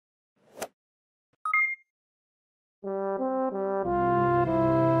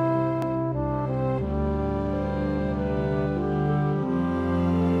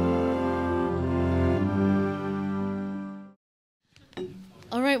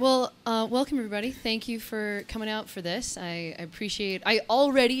well, welcome everybody. Thank you for coming out for this. I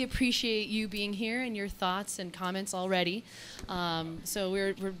already appreciate you being here and your thoughts and comments already. So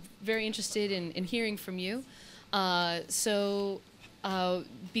we're very interested in hearing from you.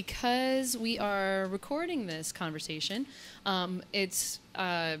 Because we are recording this conversation, it's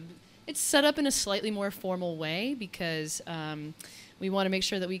set up in a slightly more formal way because we want to make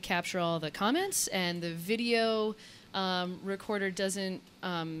sure that we capture all the comments, and the video recorder doesn't,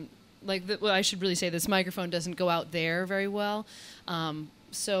 well, I should really say this microphone doesn't go out there very well.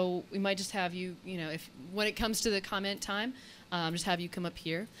 So we might just have you, when it comes to the comment time, just have you come up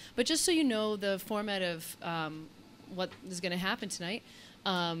here. But just so you know the format of what is going to happen tonight,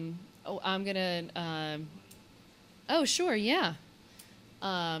 I'm going to, oh, sure, yeah.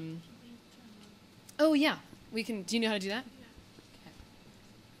 Oh, yeah, we can, do you know how to do that?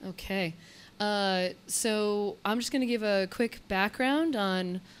 Okay. So I'm just going to give a quick background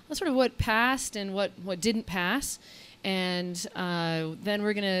on sort of what passed and what didn't pass. And then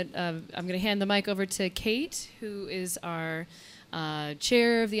we're going to, I'm going to hand the mic over to Kate, who is our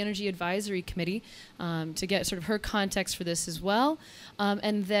chair of the Energy Advisory Committee, to get sort of her context for this as well.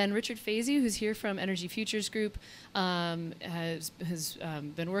 And then Richard Fazy, who's here from Energy Futures Group, has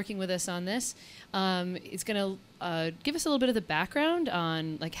been working with us on this. Is going to give us a little bit of the background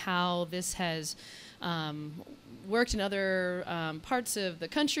on like how this has worked in other parts of the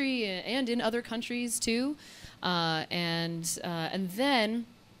country and in other countries too. And then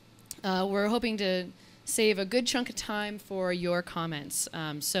we're hoping to save a good chunk of time for your comments.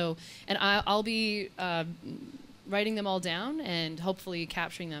 And I'll be writing them all down and hopefully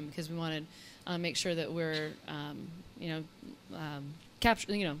capturing them because we want to make sure that we're,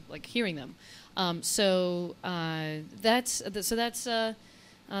 capturing, like hearing them. That's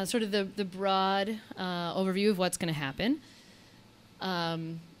sort of the broad overview of what's going to happen.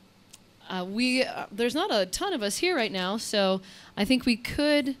 There's not a ton of us here right now, so I think we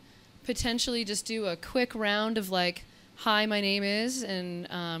could potentially just do a quick round of like, hi, my name is, and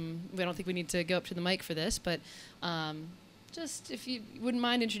I don't think we need to go up to the mic for this, but just if you wouldn't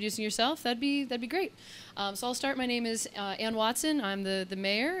mind introducing yourself, that'd be great. So I'll start. My name is Ann Watson. I'm the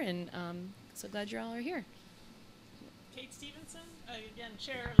mayor, and so glad you all are here. Kate Stevenson, again,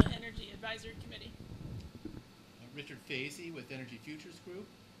 chair of the Energy Advisory Committee. Richard Fazy with Energy Futures Group.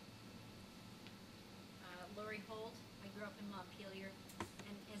 Lori Holt. I grew up in Montpelier,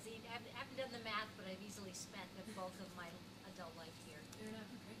 and I haven't done the math, but I've easily spent the bulk of my adult life here. Fair enough.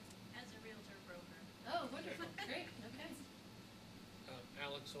 Okay. As a realtor broker. Oh, wonderful. Great. Okay.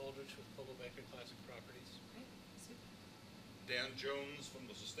 Alex Aldrich with Pullbaker Classic Properties. Great. Super. Dan Jones from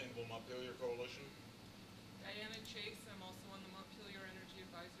the Sustainable Montpelier Coalition. Diana Chase, I'm also on the Montpelier Energy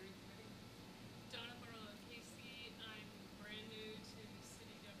Advisory Committee. Donna Barola Casey, I'm brand new to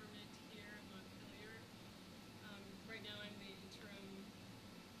city government here in Montpelier. Right now I'm the interim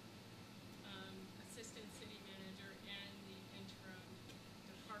assistant city manager and the interim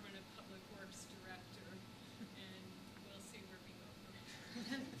Department of Public Works director, and we'll see where we go from here.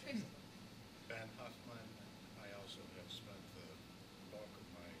 Ben Huffman, I also have spent the bulk of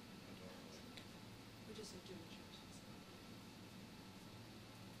my adult life. We're just doing introductions.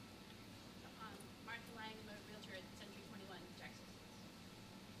 Martha Lang, I'm a realtor at Century 21, Jackson.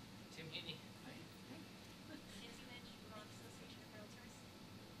 Tim Hinney. Nancy Lynch, Vermont Association of Realtors.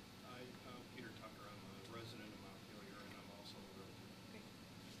 I'm Peter Tucker. I'm a resident of Montpelier, and I'm also a realtor. Great.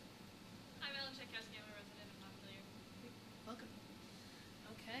 I'm Ellen Czechowski, I'm a resident of Montpelier. Welcome.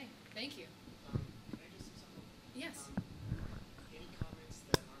 Okay. Thank you. Can I just say something? Yes. Any comments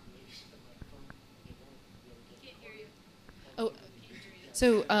that aren't made to the microphone, they won't be able to get. Can't hear you. Oh.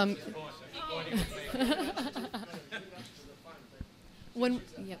 So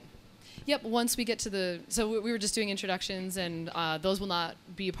Yep. Once we get to so we were just doing introductions, and those will not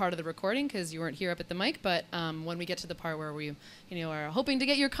be a part of the recording because you weren't here up at the mic. But when we get to the part where we, are hoping to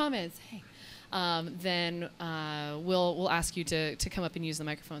get your comments, hey, then we'll ask you to come up and use the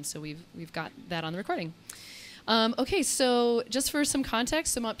microphone. So we've got that on the recording. Okay, so just for some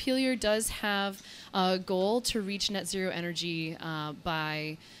context, so Montpelier does have a goal to reach net zero energy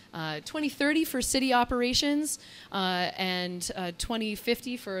by 2030 for city operations and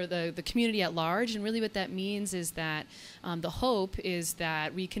 2050 for the community at large. And really what that means is that the hope is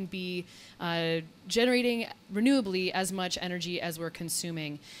that we can be generating renewably as much energy as we're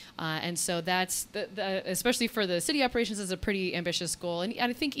consuming. And so that's, especially for the city operations, is a pretty ambitious goal. And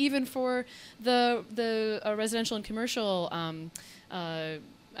I think even for the residential and commercial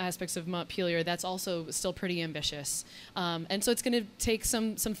aspects of Montpelier, that's also still pretty ambitious. And so it's going to take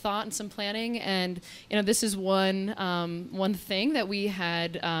some thought and some planning. And this is one thing that we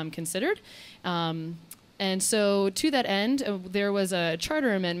had considered. And so to that end, there was a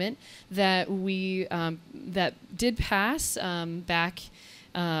charter amendment that we that did pass back.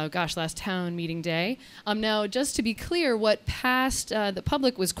 Last town meeting day. Now, just to be clear, what passed the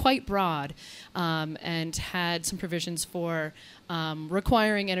public was quite broad and had some provisions for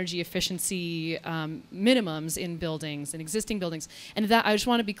requiring energy efficiency minimums in buildings, in existing buildings. And that I just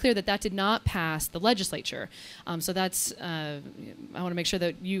want to be clear that did not pass the legislature. So that's, I want to make sure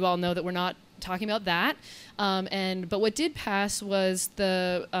that you all know that we're not talking about that. But what did pass was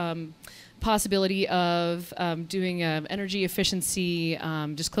the possibility of doing energy efficiency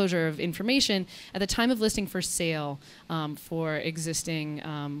disclosure of information at the time of listing for sale for existing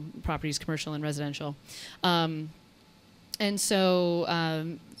properties, commercial and residential. And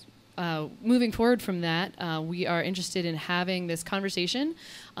so moving forward from that, we are interested in having this conversation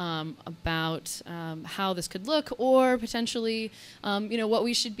about how this could look, or potentially, what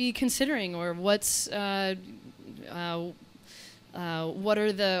we should be considering, or what are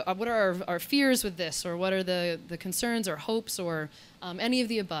our fears with this, or what are the concerns or hopes, or any of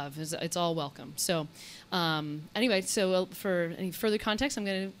the above. It's all welcome. So anyway, so for any further context, I'm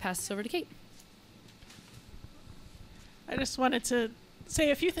going to pass this over to Kate. I just wanted to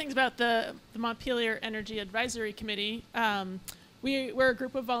say a few things about the Montpelier Energy Advisory Committee. We're a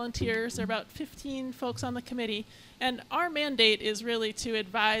group of volunteers. There are about 15 folks on the committee, and our mandate is really to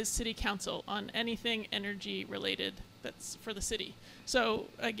advise City Council on anything energy related that's for the city. So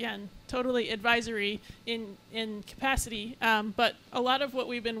again, totally advisory in capacity, but a lot of what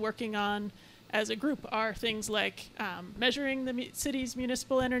we've been working on as a group are things like measuring the city's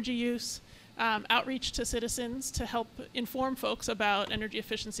municipal energy use, outreach to citizens to help inform folks about energy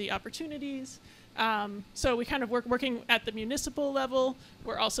efficiency opportunities. So we kind of working at the municipal level.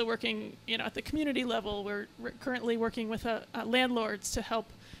 We're also working, at the community level. We're currently working with landlords to help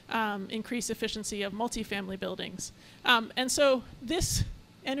increase efficiency of multifamily buildings. And so this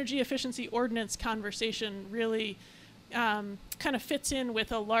energy efficiency ordinance conversation really kind of fits in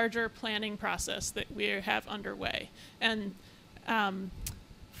with a larger planning process that we have underway. And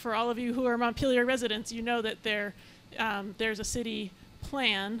for all of you who are Montpelier residents, you know that there's a city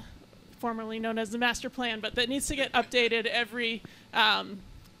plan, formerly known as the master plan, but that needs to get updated every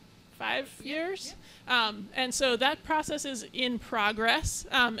 5 years. And so that process is in progress,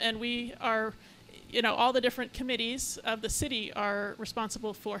 and we are, all the different committees of the city are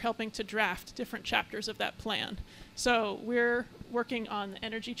responsible for helping to draft different chapters of that plan. So we're working on the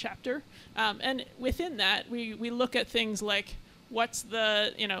energy chapter, and within that, we look at things like what's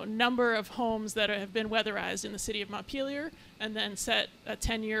the number of homes that have been weatherized in the city of Montpelier, and then set a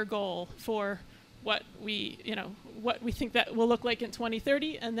 10-year goal for what we think that will look like in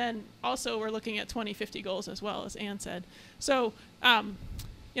 2030, and then also we're looking at 2050 goals as well, as Ann said. So,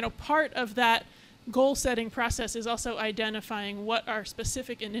 part of that goal-setting process is also identifying what are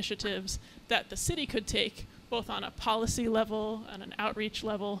specific initiatives that the city could take, both on a policy level and an outreach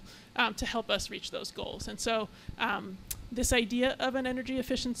level, to help us reach those goals. And so, this idea of an energy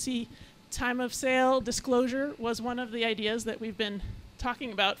efficiency time of sale disclosure was one of the ideas that we've been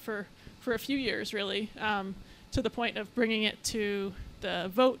talking about for a few years, really, to the point of bringing it to the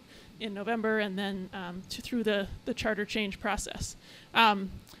vote in November, and then through the charter change process.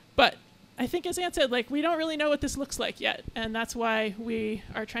 But I think, as Ann said, we don't really know what this looks like yet, and that's why we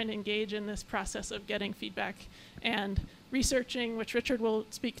are trying to engage in this process of getting feedback and researching, which Richard will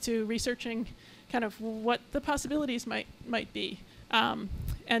speak to, researching kind of what the possibilities might be. And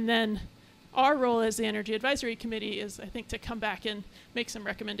then our role as the Energy Advisory Committee is, I think, to come back and make some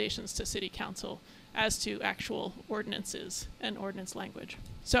recommendations to City Council as to actual ordinances and ordinance language.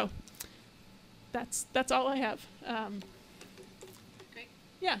 So that's all I have. Great.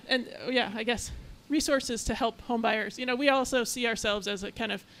 Yeah, and I guess resources to help home buyers. We also see ourselves as a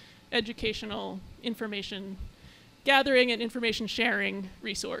kind of educational information gathering and information sharing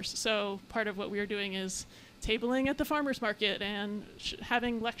resource. So part of what we're doing is tabling at the farmers market and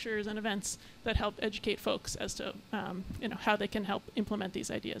having lectures and events that help educate folks as to how they can help implement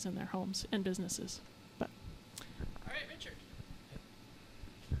these ideas in their homes and businesses. But all right, Richard.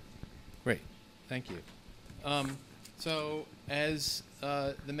 Great, thank you. So as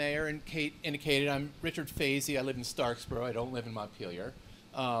the mayor and Kate indicated, I'm Richard Fazy. I live in Starksboro. I don't live in Montpelier,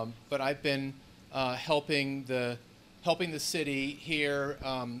 but I've been helping the city here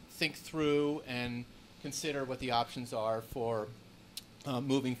think through and consider what the options are for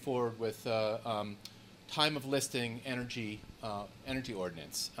moving forward with time of listing energy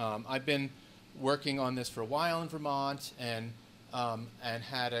ordinance. I've been working on this for a while in Vermont, and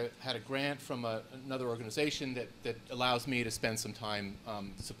had a grant from another organization that allows me to spend some time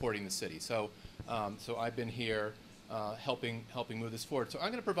supporting the city. So I've been here helping move this forward. So I'm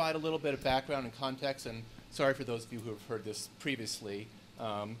going to provide a little bit of background and context, and sorry for those of you who have heard this previously.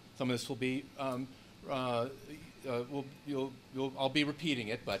 Some of this will be I'll be repeating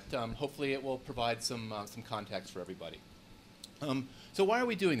it, but hopefully it will provide some context for everybody. So why are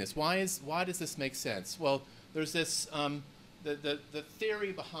we doing this? Why does this make sense? Well, there's this the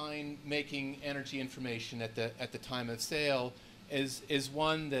theory behind making energy information at the time of sale is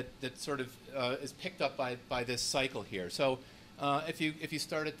one that sort of is picked up by this cycle here. So if you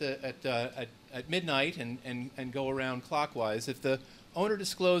start at midnight and go around clockwise, if the owner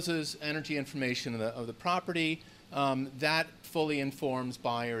discloses energy information of the property, that fully informs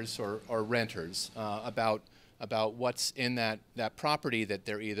buyers or renters about what's in that property that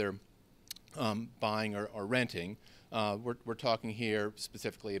they're either buying or renting. We're talking here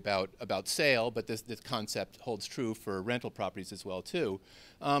specifically about sale, but this concept holds true for rental properties as well too.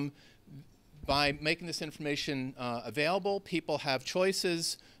 By making this information available, people have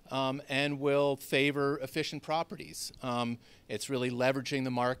choices and will favor efficient properties. It's really leveraging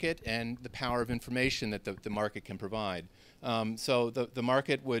the market and the power of information that the market can provide. So the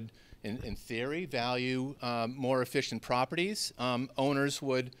market would, in theory, value more efficient properties. Owners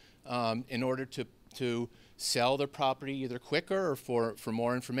would, in order to sell their property either quicker or for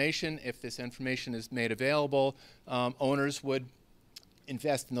more information, if this information is made available, owners would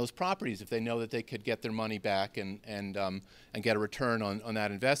invest in those properties if they know that they could get their money back and get a return on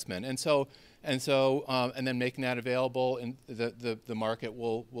that investment. And then making that available, and the market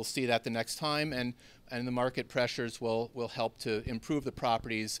will see that the next time, and the market pressures will help to improve the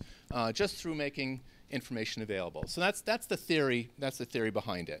properties just through making information available. So that's the theory. That's the theory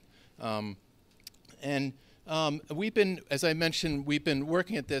behind it. We've been, as I mentioned, we've been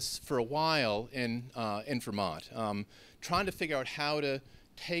working at this for a while in Vermont, trying to figure out how to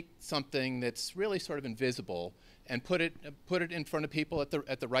take something that's really sort of invisible and put it in front of people at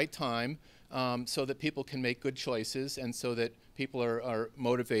the right time, so that people can make good choices, and so that people are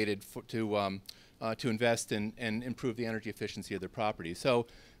motivated to invest and improve the energy efficiency of their property. So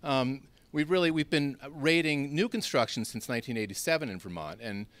we've been rating new construction since 1987 in Vermont,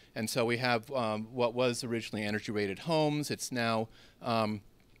 and so we have what was originally energy rated homes. It's now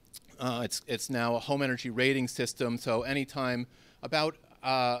it's now a home energy rating system. So anytime about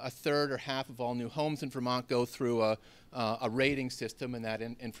a third or half of all new homes in Vermont go through a rating system, and that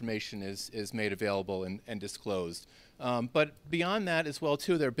information is made available and disclosed. But beyond that as well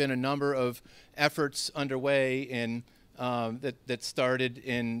too, there have been a number of efforts underway in that started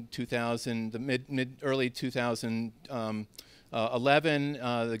in 2000, the early 2011.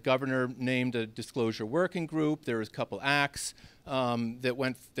 The governor named a disclosure working group. There was a couple acts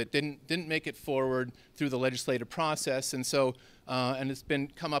that didn't make it forward through the legislative process, and so and it's been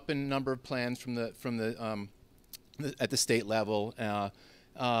come up in a number of plans at the state level.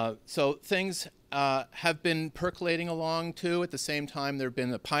 So things have been percolating along too. At the same time, there have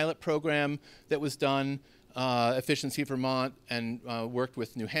been a pilot program that was done. Efficiency Vermont, and worked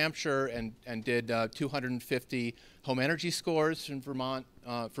with New Hampshire and did 250 home energy scores in Vermont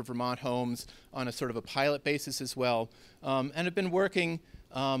for Vermont homes on a sort of a pilot basis as well, and have been working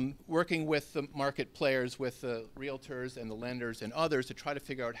with the market players, with the realtors and the lenders and others, to try to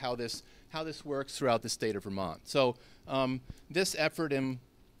figure out how this works throughout the state of Vermont. So this effort in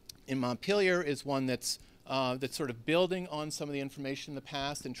Montpelier is one that's sort of building on some of the information in the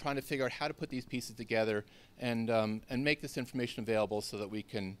past and trying to figure out how to put these pieces together and make this information available so that we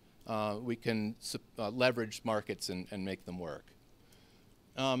can leverage markets and make them work.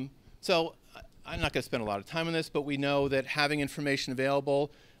 So I'm not going to spend a lot of time on this, but we know that having information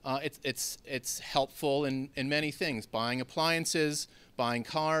available, it's helpful in many things. Buying appliances, buying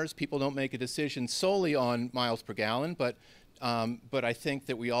cars. People don't make a decision solely on miles per gallon, but I think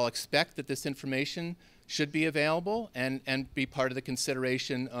that we all expect that this information should be available and be part of the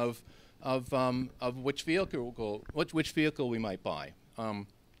consideration of which vehicle we might buy.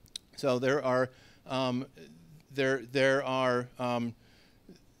 So there are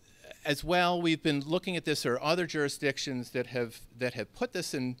as well. We've been looking at this. There are other jurisdictions that have put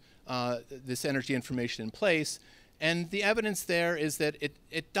this in this energy information in place, and the evidence there is that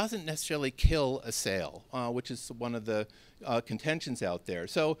it doesn't necessarily kill a sale, which is one of the contentions out there.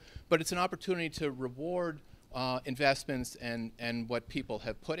 So, but it's an opportunity to reward investments and what people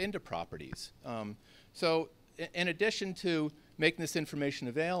have put into properties. So in addition to making this information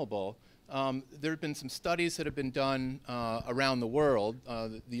available, there have been some studies that have been done around the world,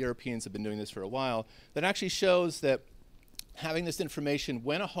 the Europeans have been doing this for a while, that actually shows that having this information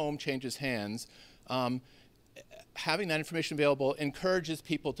when a home changes hands, having that information available encourages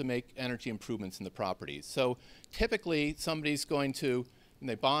people to make energy improvements in the properties. So typically somebody's going to, when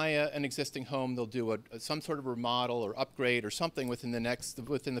they buy an existing home, they'll do some sort of remodel or upgrade or something within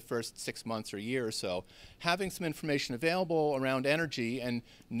the first 6 months or a year or so. Having some information available around energy and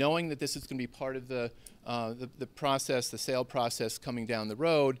knowing that this is going to be part of the process, the sale process coming down the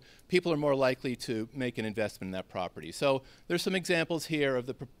road, people are more likely to make an investment in that property. So there's some examples here of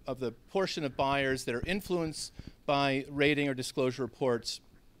the portion of buyers that are influenced by rating or disclosure reports,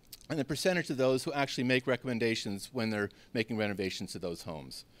 and the percentage of those who actually make recommendations when they're making renovations to those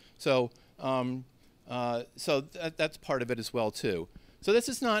homes. So, that's part of it as well too. So this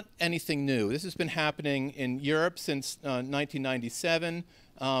is not anything new. This has been happening in Europe since 1997,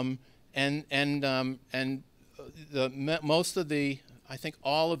 most of the, I think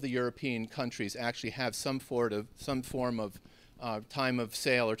all of the European countries actually have some form of time of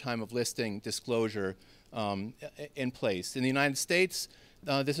sale or time of listing disclosure in place. In the United States,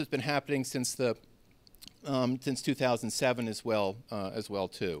 this has been happening since 2007 as well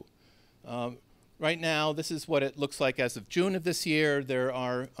too. Right now, this is what it looks like as of June of this year. There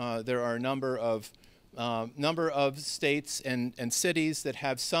are a number of states and cities that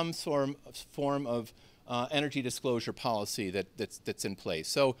have some form of energy disclosure policy that's in place.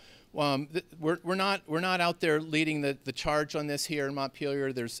 So we're not out there leading the charge on this here in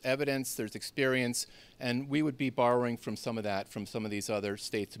Montpelier. There's evidence, there's experience, and we would be borrowing from some of that from some of these other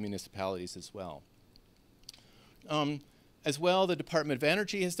states and municipalities as well. As well, the Department of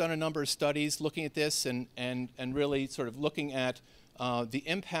Energy has done a number of studies looking at this and really sort of looking at the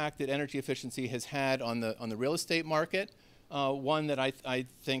impact that energy efficiency has had on the real estate market. One that I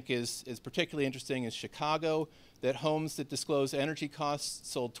think is particularly interesting is Chicago, that homes that disclose energy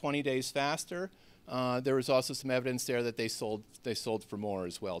costs sold 20 days faster. There was also some evidence there that they sold for more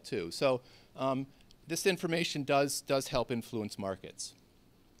as well too. So this information does help influence markets.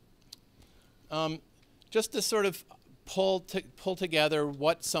 Just to sort of pull together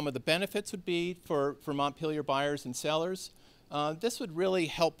what some of the benefits would be for Montpelier buyers and sellers, this would really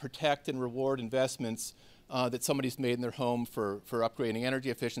help protect and reward investments that somebody's made in their home for upgrading energy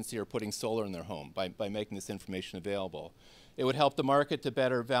efficiency or putting solar in their home by making this information available. It would help the market to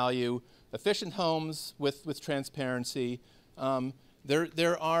better value efficient homes with transparency.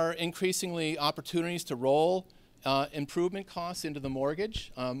 There are increasingly opportunities to roll improvement costs into the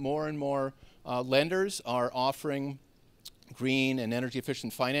mortgage. More and more lenders are offering green and energy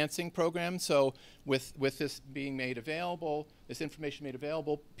efficient financing programs. So with this being made available, this information made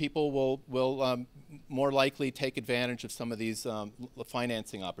available, people will more likely take advantage of some of these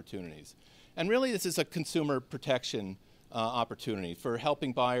financing opportunities. And really this is a consumer protection opportunity for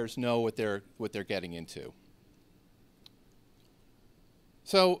helping buyers know what they're getting into.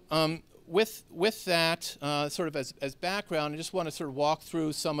 So with that sort of as background, I just want to sort of walk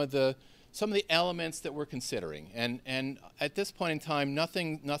through some of the elements that we're considering, and at this point in time,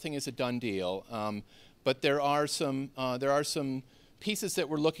 nothing is a done deal. But there are some pieces that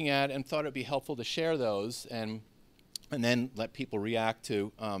we're looking at, and thought it'd be helpful to share those, and then let people react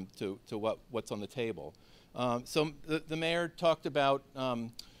to what's on the table. So the mayor talked about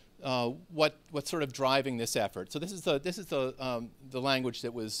what's sort of driving this effort. So this is the language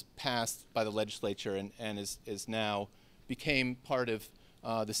that was passed by the legislature and is now became part of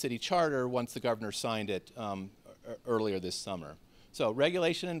the city charter once the governor signed it earlier this summer. So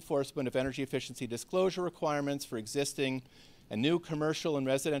regulation and enforcement of energy efficiency disclosure requirements for existing and new commercial and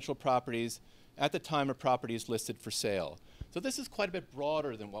residential properties at the time a property is listed for sale. So this is quite a bit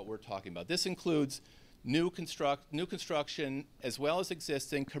broader than what we're talking about. This includes new construction as well as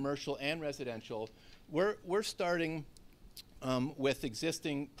existing commercial and residential. We're starting with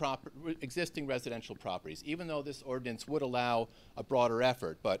existing residential properties, even though this ordinance would allow a broader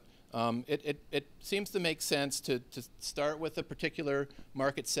effort. But it seems to make sense to start with a particular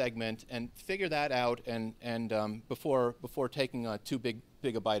market segment and figure that out and before taking too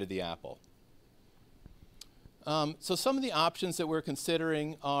big a bite of the apple. So some of the options that we're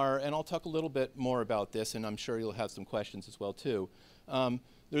considering are, and I'll talk a little bit more about this, and I'm sure you'll have some questions as well too.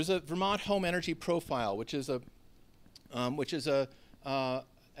 There's a Vermont Home Energy Profile, which is a home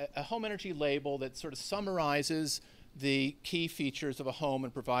energy label that sort of summarizes the key features of a home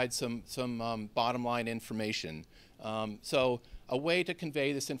and provides some bottom line information. So a way to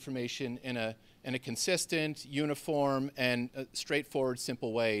convey this information in a consistent, uniform, and straightforward,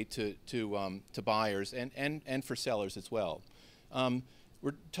 simple way to buyers and for sellers as well.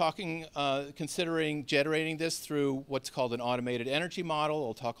 we're talking, considering generating this through what's called an automated energy model.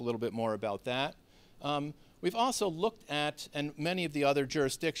 I'll talk a little bit more about that. We've also looked at, and many of the other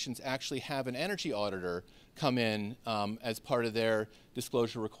jurisdictions actually have an energy auditor come in as part of their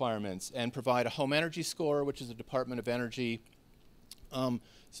disclosure requirements and provide a home energy score, which is a Department of Energy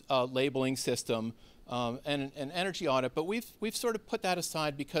labeling system, and an energy audit. But we've sort of put that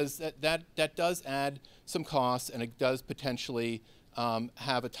aside because that does add some costs, and it does potentially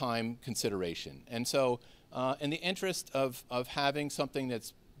have a time consideration. And so in the interest of having something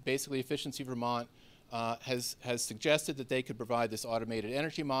that's basically Efficiency Vermont has suggested that they could provide this automated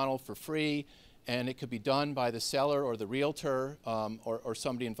energy model for free, and it could be done by the seller or the realtor or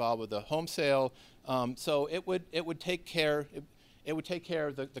somebody involved with the home sale. So it would take care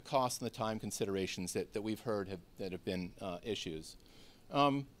of the cost and the time considerations that we've heard that have been issues.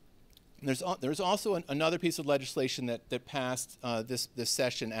 There's also another piece of legislation that passed this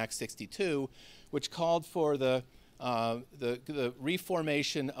session, Act 62, which called for the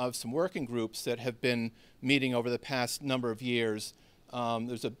reformation of some working groups that have been meeting over the past number of years.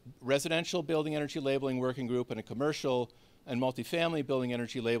 There's a residential building energy labeling working group and a commercial and multifamily building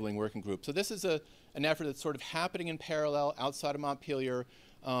energy labeling working group. So this is an effort that's sort of happening in parallel outside of Montpelier,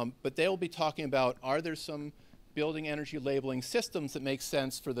 but they will be talking about, are there some building energy labeling systems that make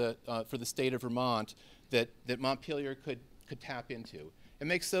sense for the state of Vermont that Montpelier could tap into. It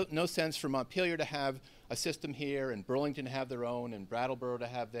makes no sense for Montpelier to have a system here and Burlington to have their own and Brattleboro to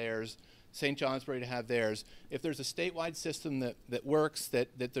have theirs, St. Johnsbury to have theirs. If there's a statewide system that works, that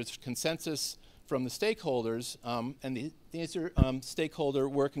there's consensus from the stakeholders, and these are stakeholder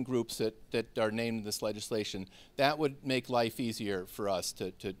working groups that are named in this legislation, that would make life easier for us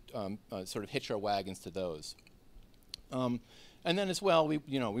to sort of hitch our wagons to those. And then as well, we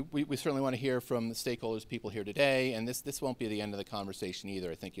certainly want to hear from the stakeholders, people here today, and this won't be the end of the conversation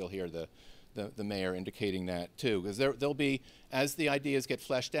either. I think you'll hear the mayor indicating that too, because there'll be, as the ideas get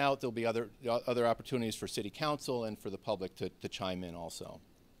fleshed out, there'll be other opportunities for city council and for the public to chime in also.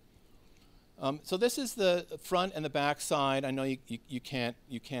 So this is the front and the back side. I know you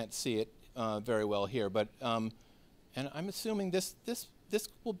can't see it very well here, but and I'm assuming this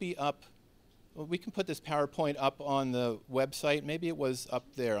will be up. Well, we can put this PowerPoint up on the website. Maybe it was up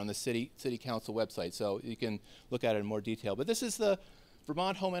there on the city council website, so you can look at it in more detail. But this is the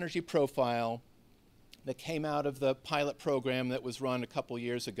Vermont Home Energy Profile that came out of the pilot program that was run a couple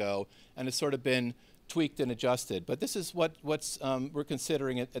years ago and has sort of been tweaked and adjusted. But this is what's we're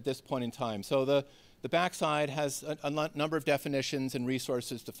considering at this point in time. So the back side has a number of definitions and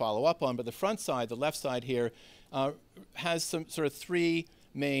resources to follow up on, but the front side, the left side here, has some sort of three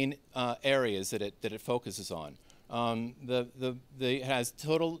main areas that it focuses on. It has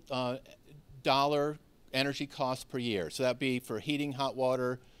total dollar energy costs per year. So that'd be for heating,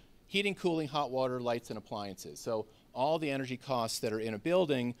 cooling, hot water, lights, and appliances. So all the energy costs that are in a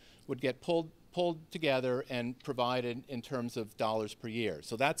building would get pulled together and provided in terms of dollars per year.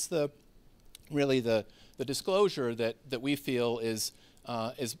 So that's really the disclosure that we feel is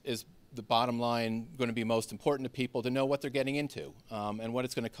the bottom line going to be most important to people to know what they're getting into and what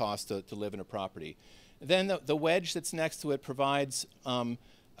it's going to cost to live in a property. Then the wedge that's next to it provides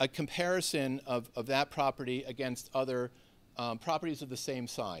a comparison of that property against other properties of the same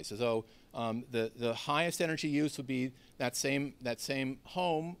size. So the highest energy use would be that same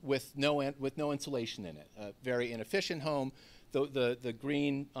home with no insulation in it, a very inefficient home. The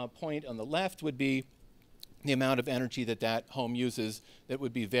green point on the left would be the amount of energy that home uses that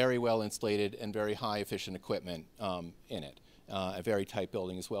would be very well insulated and very high efficient equipment in it. A very tight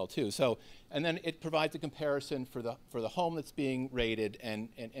building as well too. So, and then it provides a comparison for the home that's being rated and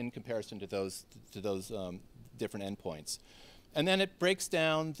in comparison to those different endpoints. And then it breaks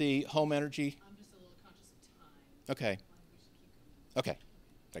down the home energy. I'm just a little conscious of time. Okay. Okay.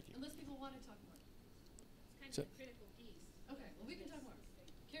 Thank you. Unless people want to talk more. It's kind of a critical piece. Okay, well we can talk more.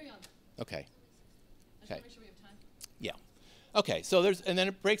 Carry on. Okay. I just want to make sure we have time. Yeah. Okay, so and then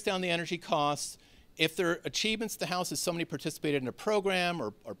it breaks down the energy costs. If there are achievements to the house, if somebody participated in a program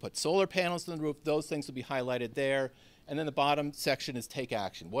or put solar panels on the roof, those things will be highlighted there. And then the bottom section is take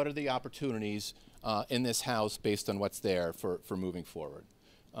action. What are the opportunities in this house based on what's there for moving forward?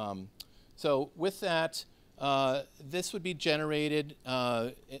 So with that, this would be generated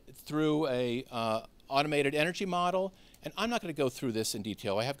through a automated energy model. And I'm not going to go through this in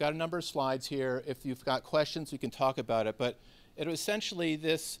detail. I have got a number of slides here. If you've got questions, we can talk about it. But it essentially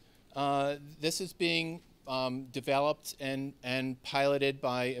this is being developed and piloted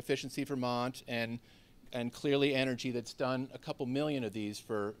by Efficiency Vermont and Clearly Energy, that's done a couple million of these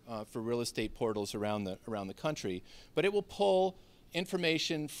for real estate portals around the country. But it will pull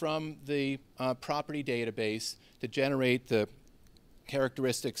information from the property database to generate the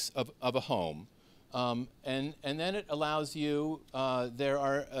characteristics of a home. And then it allows you, as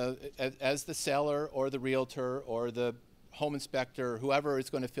the seller or the realtor or the home inspector, whoever is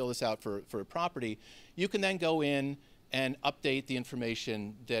going to fill this out for a property, you can then go in and update the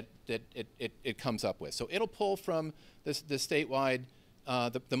information that it comes up with. So it'll pull from the statewide,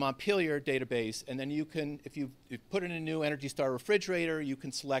 the Montpelier database, and then you can, if you've put in a new Energy Star refrigerator, you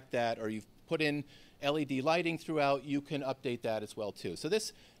can select that, or you've put in LED lighting throughout, you can update that as well too. So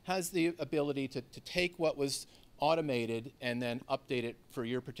this has the ability to take what was automated and then update it for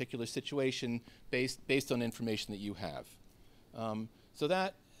your particular situation based on information that you have. So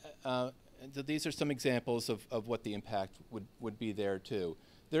these are some examples of what the impact would be there too.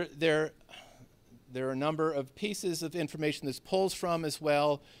 There are a number of pieces of information this pulls from as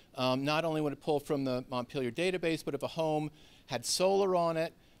well. Not only would it pull from the Montpelier database, but if a home had solar on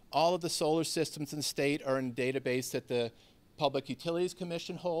it, all of the solar systems in the state are in a database that the Public Utilities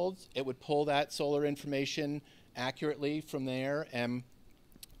Commission holds. It would pull that solar information accurately from there and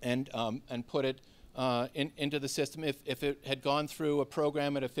put it into the system. If it had gone through a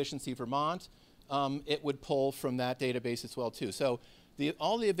program at Efficiency Vermont, it would pull from that database as well too. So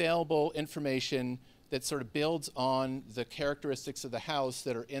all the available information that sort of builds on the characteristics of the house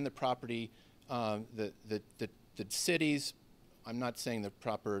that are in the property, the city's, I'm not saying the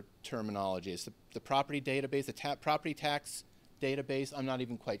proper terminology, it's the property database, the property tax database. I'm not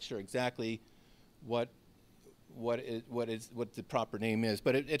even quite sure exactly what the proper name is,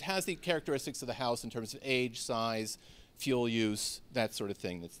 but it has the characteristics of the house in terms of age, size, fuel use, that sort of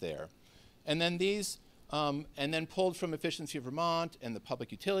thing that's there. And then these, and then pulled from Efficiency Vermont and the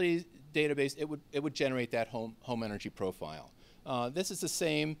Public Utilities database, it would generate that home energy profile. This is the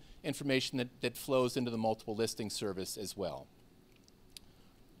same information that flows into the multiple listing service as well.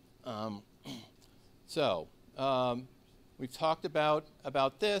 We've talked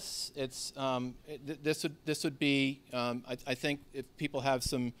about this. It's this would be I think if people have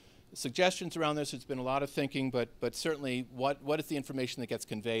some suggestions around this, there's been a lot of thinking, but certainly what is the information that gets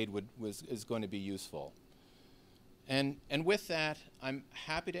conveyed is going to be useful. And with that, I'm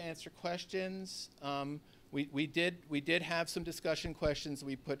happy to answer questions. We did have some discussion questions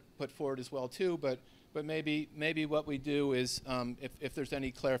we put forward as well too, but maybe what we do is if there's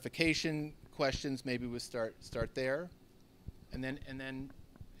any clarification questions, maybe we'll start there, and then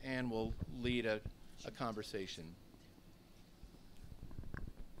Anne will lead a conversation.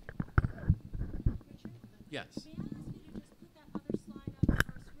 Yes. May I ask you to just put that other slide up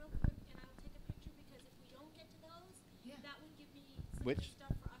first real quick, and I'll take a picture, because if we don't get to those, that would give me some good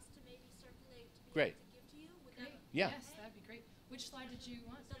stuff for us to maybe circulate to be able to give to you. Would that be Yes, that'd be great. Which slide did you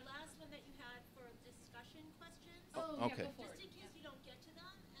want? The last one that you had for discussion questions. Oh, okay. Yeah, go for Just it. in case you don't get to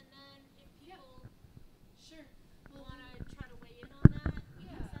them, and then if people Sure. want to try to weigh in on that, we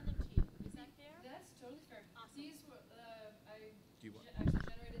can send them to you. Is that fair? That's totally fair. Awesome. These were, Do you want? actually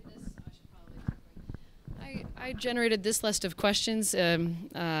generated this. I should probably. I generated this list of questions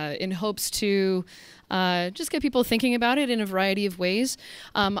in hopes to just get people thinking about it in a variety of ways.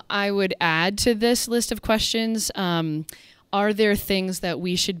 I would add to this list of questions, are there things that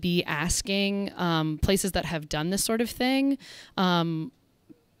we should be asking places that have done this sort of thing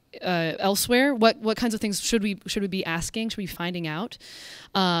elsewhere? What kinds of things should we be asking? Should we be finding out?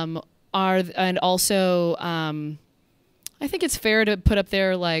 And also, I think it's fair to put up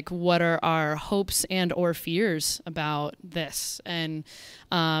there, like, what are our hopes and or fears about this, and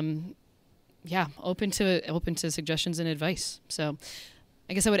yeah, open to suggestions and advice. So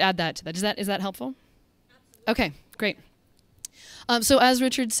I guess I would add that to that. Is that helpful? Absolutely. Okay, great. So as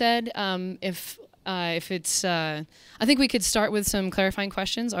Richard said, if it's, I think we could start with some clarifying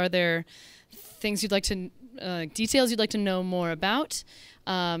questions. Are there things you'd like to, details you'd like to know more about?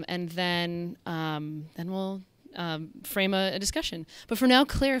 And then we'll frame a discussion. But for now,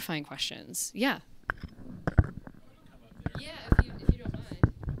 clarifying questions. Yeah. Yeah, if you don't mind.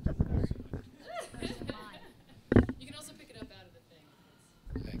 You can also pick it up out of the thing.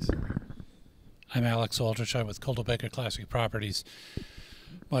 Thanks. I'm Alex Aldrich. I'm with Coldwell-Banker Classic Properties.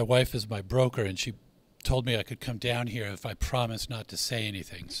 My wife is my broker, and she told me I could come down here if I promised not to say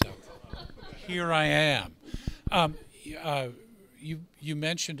anything. So here I am. You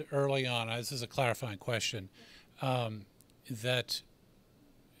mentioned early on, this is a clarifying question, that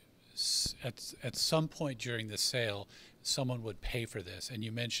at some point during the sale, someone would pay for this, and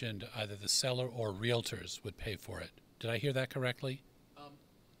you mentioned either the seller or realtors would pay for it. Did I hear that correctly?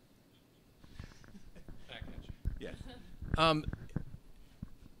 Yes.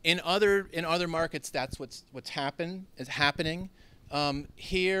 In other markets, that's what's happening.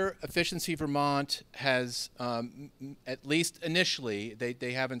 Here, Efficiency Vermont has, at least initially,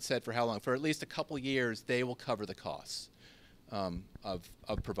 they haven't said for how long, for at least a couple years, they will cover the costs of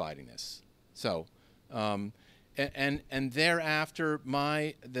providing this. So, and thereafter,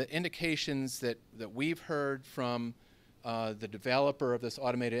 the indications that we've heard from the developer of this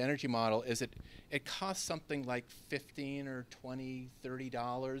automated energy model is it costs something like $15 or $20,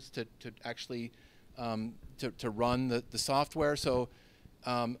 $30 to actually to run the software. So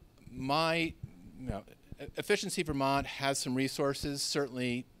Efficiency Vermont has some resources,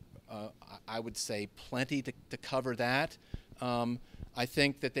 certainly I would say plenty to cover that. I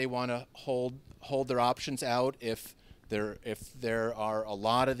think that they want to hold their options out if there are a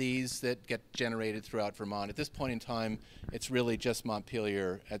lot of these that get generated throughout Vermont. At this point in time, it's really just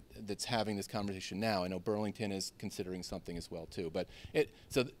Montpelier that's having this conversation now. I know Burlington is considering something as well too. But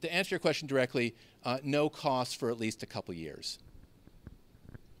so to answer your question directly, no cost for at least a couple years.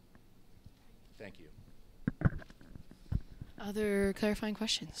 Thank you. Other clarifying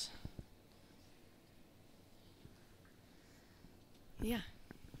questions? Yeah.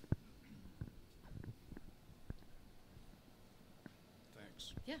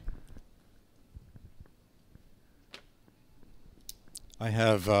 Thanks. Yeah. I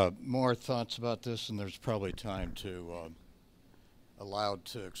have more thoughts about this, and there's probably time to allowed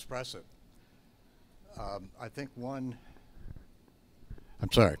to express it. I think one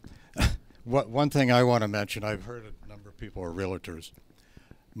thing I want to mention, I've heard a number of people are realtors.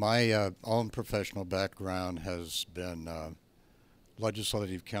 My own professional background has been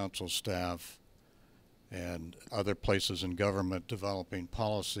legislative council staff and other places in government developing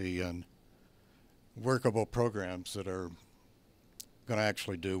policy and workable programs that are going to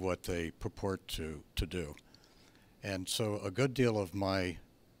actually do what they purport to do. And so a good deal of my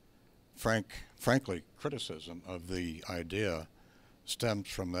frankly criticism of the idea stems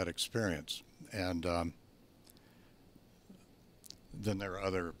from that experience. And then there are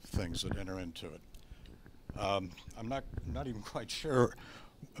other things that enter into it. I'm not even quite sure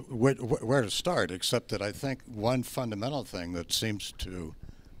where to start, except that I think one fundamental thing that seems to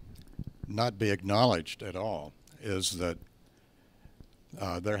not be acknowledged at all is that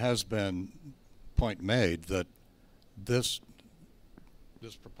there has been point made that this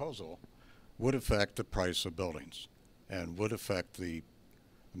proposal would affect the price of buildings and would affect the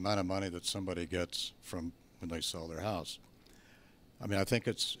amount of money that somebody gets from when they sell their house. I mean, I think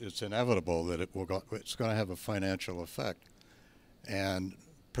it's inevitable that it's going to have a financial effect, and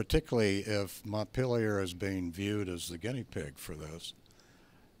particularly if Montpelier is being viewed as the guinea pig for this,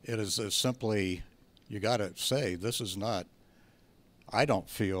 it is simply, you got to say, this is not. I don't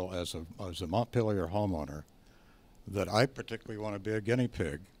feel as a Montpelier homeowner that I particularly want to be a guinea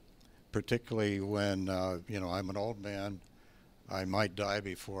pig, particularly when I'm an old man. I might die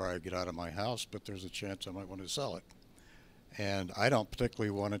before I get out of my house, but there's a chance I might want to sell it. And I don't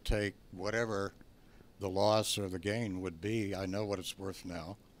particularly want to take whatever the loss or the gain would be. I know what it's worth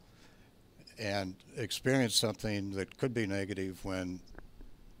now, and experience something that could be negative when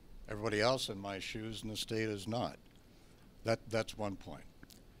everybody else in my shoes in the state is not. That's one point.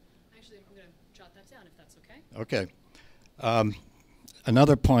 Actually, I'm going to jot that down if that's okay. Okay.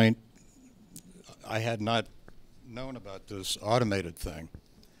 Another point, I had not known about this automated thing,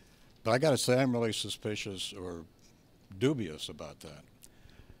 but I got to say I'm really suspicious or dubious about that.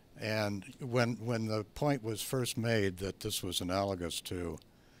 And when the point was first made that this was analogous to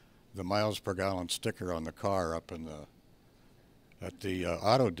the miles per gallon sticker on the car up in at the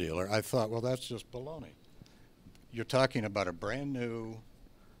auto dealer, I thought, well, that's just baloney. You're talking about a brand new,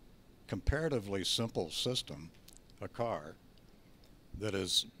 comparatively simple system, a car, that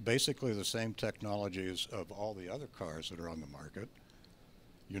is basically the same technologies of all the other cars that are on the market.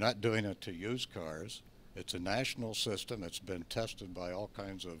 You're not doing it to used cars. It's a national system. It's been tested by all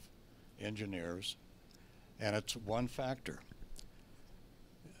kinds of engineers, and it's one factor.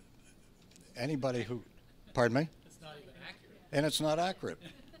 Anybody who, pardon me? It's not even accurate. And it's not accurate.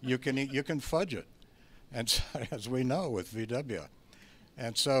 You can fudge it, and so, as we know with VW.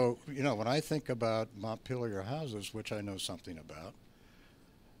 And so, when I think about Montpelier houses, which I know something about,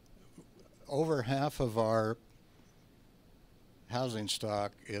 over half of our housing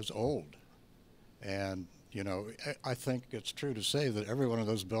stock is old. And, I think it's true to say that every one of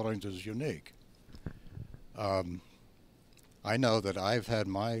those buildings is unique. I know that I've had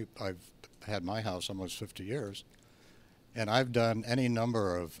my house almost 50 years, and I've done any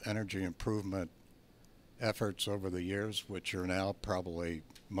number of energy improvement efforts over the years, which are now probably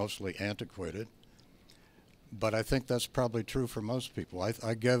mostly antiquated. But I think that's probably true for most people. I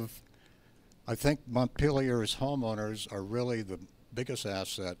think Montpelier's homeowners are really biggest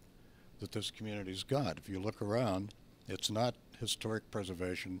asset that this community's got. If you look around, it's not historic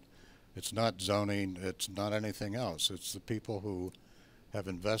preservation, it's not zoning, it's not anything else. It's the people who have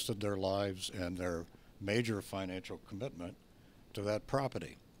invested their lives and their major financial commitment to that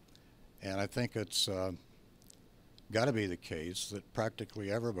property. And I think it's got to be the case that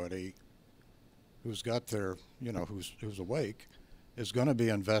practically everybody who's got their, you know, who's awake is going to be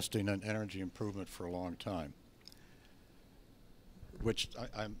investing in energy improvement for a long time. Which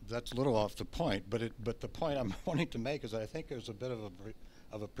that's a little off the point, but the point I'm wanting to make is I think there's a bit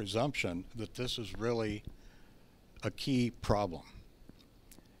of a presumption that this is really a key problem.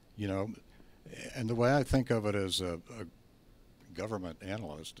 You know, and the way I think of it as a government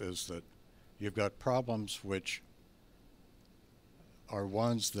analyst is that you've got problems which are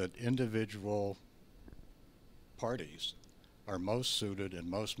ones that individual parties are most suited and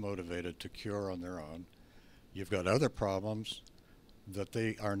most motivated to cure on their own. You've got other problems that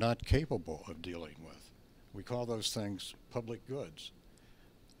they are not capable of dealing with. We call those things public goods,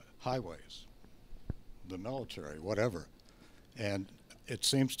 highways, the military, whatever. And it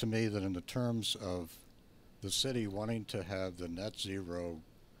seems to me that in the terms of the city wanting to have the net zero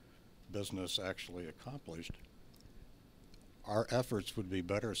business actually accomplished, our efforts would be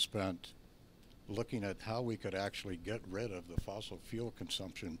better spent looking at how we could actually get rid of the fossil fuel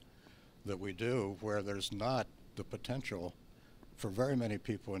consumption that we do, where there's not the potential for very many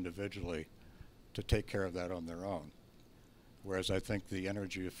people individually to take care of that on their own. Whereas I think the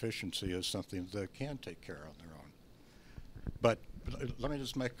energy efficiency is something that they can take care of on their own. But let me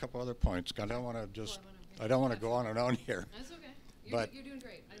just make a couple other points. I don't want to just, I don't want to go on and on here. That's okay. You're doing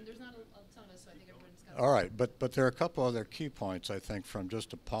great. And there's not a ton of us, so I think everyone's got. All right, but there are a couple other key points, I think, from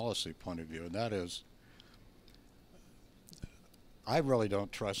just a policy point of view, and that is, I really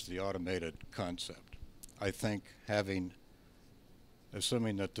don't trust the automated concept. I think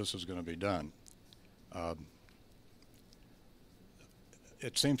assuming that this is going to be done,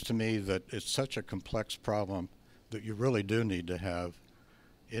 it seems to me that it's such a complex problem that you really do need to have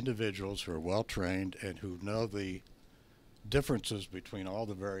individuals who are well trained and who know the differences between all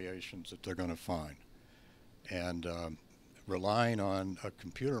the variations that they're going to find. And relying on a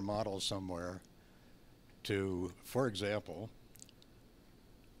computer model somewhere to, for example,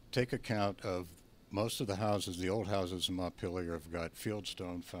 take account of most of the houses, the old houses in Montpelier have got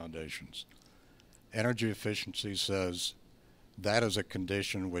fieldstone foundations. Energy efficiency says that is a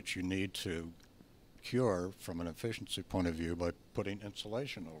condition which you need to cure from an efficiency point of view by putting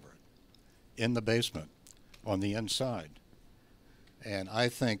insulation over it in the basement, on the inside. And I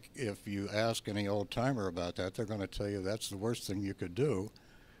think if you ask any old timer about that, they're going to tell you that's the worst thing you could do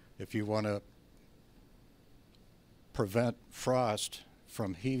if you want to prevent frost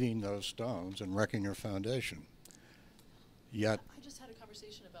from heaving those stones and wrecking your foundation. Yet, I just had a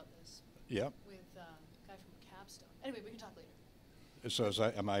conversation about this. Yep. With a guy from Capstone. Anyway, we can talk later. So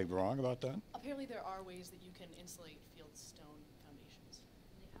am I wrong about that? Apparently, there are ways that you can insulate fieldstone foundations.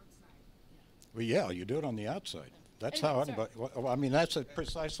 On the outside. Well, yeah, you do it on the outside. That's Anyway, how sorry. anybody. Well, I mean, that's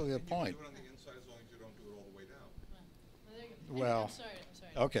precisely the point. You can do it on the inside as long as you don't do it all the way down. Well, there you go. Well, I'm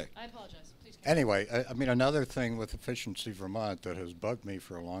sorry. okay. I apologize. Please continue. Anyway, I mean, another thing with Efficiency Vermont that has bugged me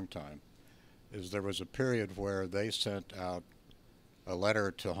for a long time is there was a period where they sent out a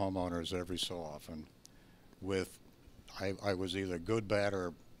letter to homeowners every so often with, I was either good, bad,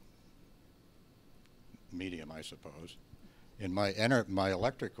 or medium, I suppose, in my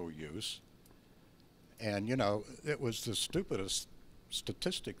electrical use. And, you know, it was the stupidest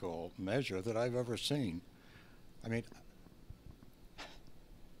statistical measure that I've ever seen. I mean,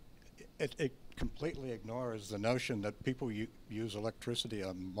 it completely ignores the notion that people use electricity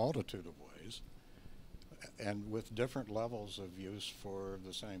a multitude of ways and with different levels of use for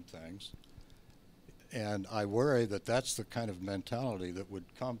the same things. And I worry that that's the kind of mentality that would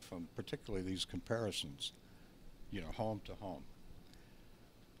come from particularly these comparisons, you know, home to home.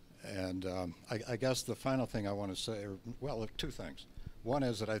 And I guess the final thing I want to say, well, two things. One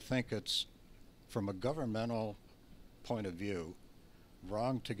is that I think it's, from a governmental point of view,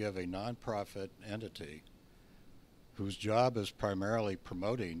 wrong to give a nonprofit entity whose job is primarily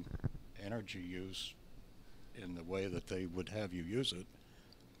promoting energy use in the way that they would have you use it,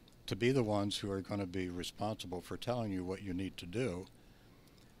 to be the ones who are going to be responsible for telling you what you need to do,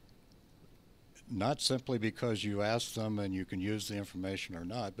 not simply because you ask them and you can use the information or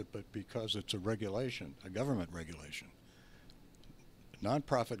not, but because it's a regulation, a government regulation.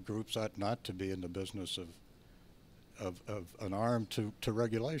 Nonprofit groups ought not to be in the business of an arm to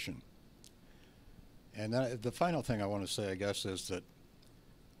regulation. And the final thing I want to say, I guess, is that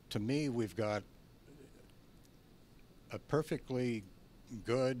to me we've got a perfectly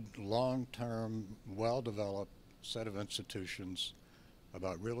good, long-term, well-developed set of institutions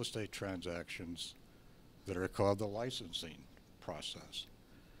about real estate transactions that are called the licensing process.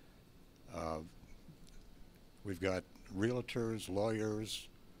 We've got realtors, lawyers,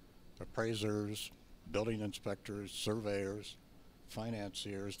 appraisers, building inspectors, surveyors,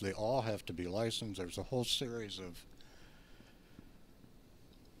 financiers. They all have to be licensed. There's a whole series of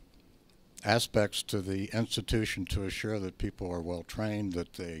aspects to the institution to assure that people are well trained,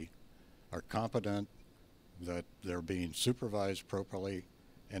 that they are competent, that they're being supervised properly,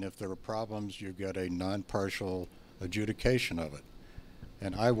 and if there are problems, you get a non-partial adjudication of it.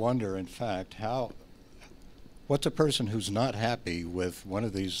 And I wonder, in fact, what's a person who's not happy with one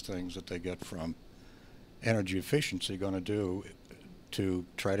of these things that they get from energy efficiency going to do to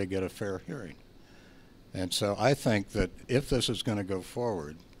try to get a fair hearing? And so I think that if this is going to go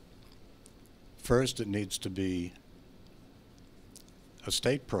forward, first it needs to be a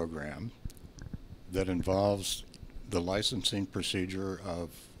state program that involves the licensing procedure of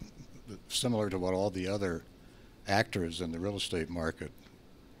similar to what all the other actors in the real estate market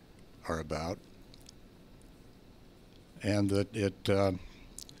are about, and that it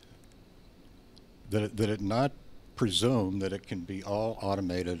not presume that it can be all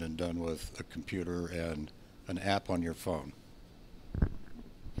automated and done with a computer and an app on your phone.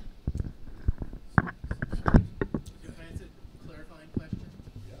 Can I answer a clarifying question?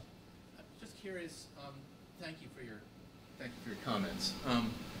 Yeah. I'm just curious. Thank you for your comments.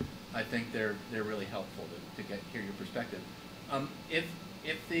 I think they're really helpful to hear your perspective.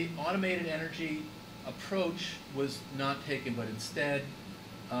 If the automated energy approach was not taken, but instead,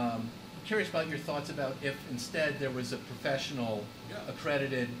 I'm curious about your thoughts about if instead there was a professional,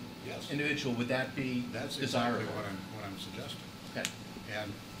 accredited individual, would that be That's desirable? exactly what I'm suggesting. Okay.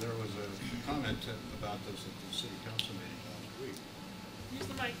 And there was a comment about this at the city council meeting last week. Use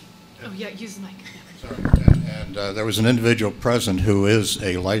the mic. Oh, yeah, use the mic. Sorry. And there was an individual present who is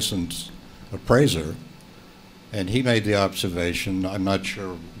a licensed appraiser, and he made the observation, I'm not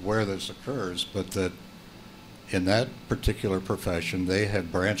sure where this occurs, but that in that particular profession, they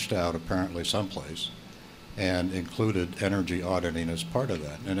have branched out apparently someplace and included energy auditing as part of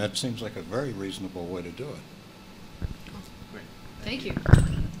that. And that seems like a very reasonable way to do it. Great. Thank you. Are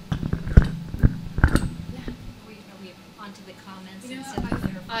we on to the comments instead of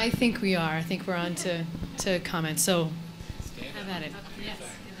clarifying? I think we are. I think we're on to comments. So have at it. Yes.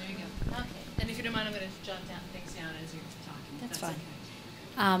 There you go. Okay. And if you don't mind, I'm going to jot down things down as you're talking. That's fine. okay.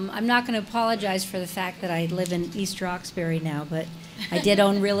 I'm not going to apologize for the fact that I live in East Roxbury now, but I did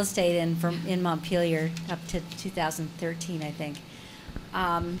own real estate in Montpelier up to 2013, I think.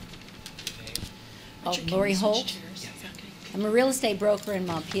 Lori Holt. I'm a real estate broker in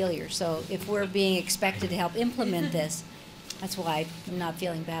Montpelier, so if we're being expected to help implement this, that's why I'm not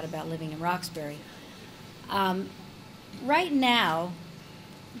feeling bad about living in Roxbury. Right now,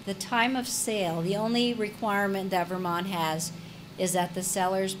 the time of sale, the only requirement that Vermont has is that the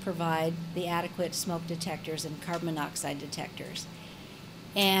sellers provide the adequate smoke detectors and carbon monoxide detectors.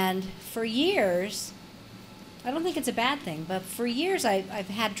 And for years, I don't think it's a bad thing, but for years I've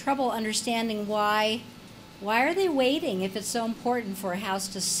had trouble understanding why are they waiting if it's so important for a house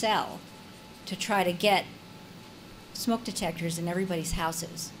to sell to try to get smoke detectors in everybody's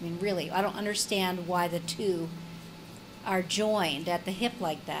houses. I mean, really, I don't understand why the two are joined at the hip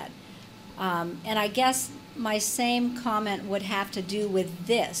like that. And I guess my same comment would have to do with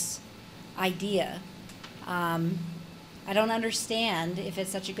this idea. I don't understand, if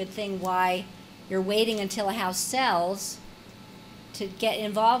it's such a good thing, why you're waiting until a house sells to get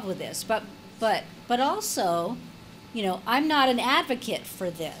involved with this. But also, you know, I'm not an advocate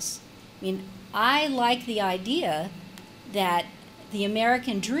for this. I mean, I like the idea that the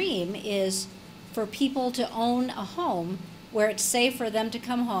American dream is for people to own a home where it's safe for them to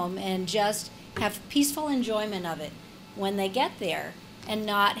come home and just have peaceful enjoyment of it when they get there, and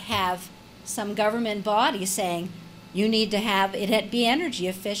not have some government body saying you need to have it be energy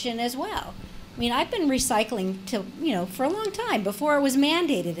efficient as well. I mean, I've been recycling for a long time before it was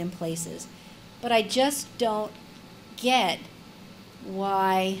mandated in places, but I just don't get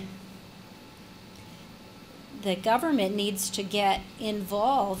why the government needs to get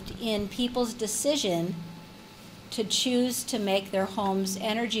involved in people's decision to choose to make their homes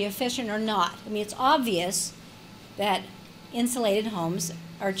energy efficient or not. I mean, it's obvious that insulated homes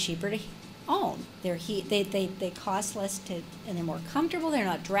are cheaper to own. They cost less and they're more comfortable. They're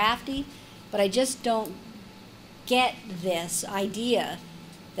not drafty. But I just don't get this idea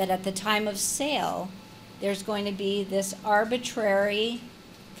that at the time of sale, there's going to be this arbitrary,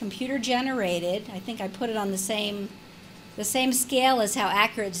 computer-generated, I think I put it on the same the same scale as how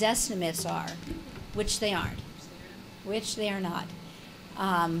accurate estimates are, which they aren't, which they are not.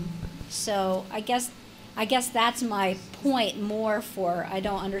 So I guess that's my point more for, I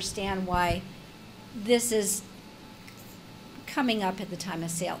don't understand why this is coming up at the time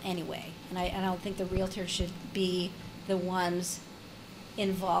of sale anyway. And I don't think the realtor should be the ones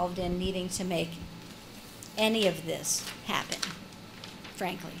involved in needing to make any of this happen,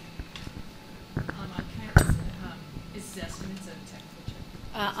 frankly. Is estimates a technical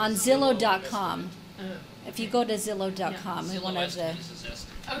term? On Zillow.com. If you go to Zillow.com, one of the,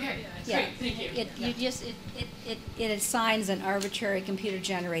 Okay, yeah, great, thank you. it assigns an arbitrary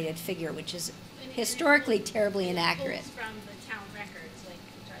computer-generated figure, which is historically terribly inaccurate. It pulls from the town records, like,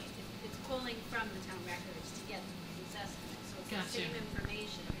 it's pulling from the town records to get these estimates, so it's Gotcha. the same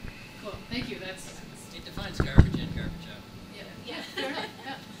information. Cool, thank you, that's. It defines garbage in, garbage out. Yeah, fair enough,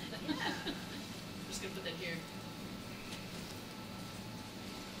 yeah. I'm just gonna put that here.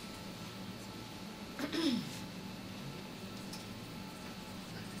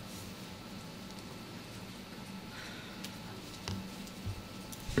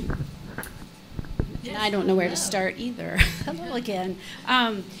 And I don't know where to start either. Hello again.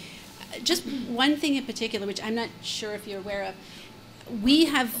 Just one thing in particular, which I'm not sure if you're aware of. We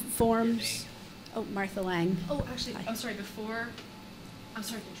have forms. Oh, Martha Lang. Oh, actually, Hi. I'm sorry, I'm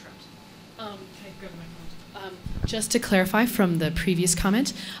sorry to interrupt. Can I grab the microphone? Just to clarify from the previous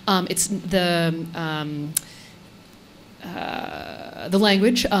comment, it's the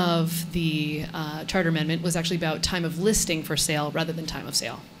language of the charter amendment was actually about time of listing for sale rather than time of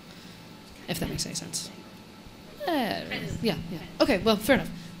sale, if that makes any sense. Yeah. Okay, well, fair enough.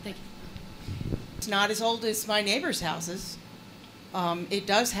 Thank you. It's not as old as my neighbor's houses. It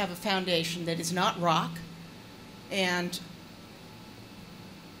does have a foundation that is not rock, and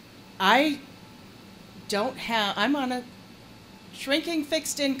I'm on a shrinking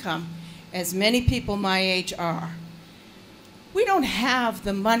fixed income, as many people my age are. We don't have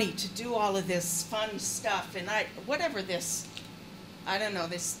the money to do all of this fun stuff, and whatever this, I don't know,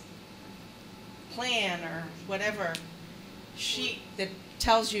 this plan or whatever sheet that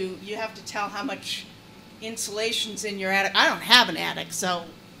tells you have to tell how much insulation's in your attic. I don't have an attic, so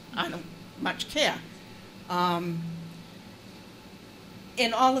I don't much care.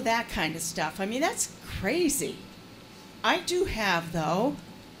 And all of that kind of stuff. I mean, that's crazy. I do have, though,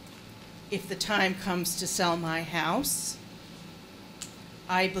 if the time comes to sell my house,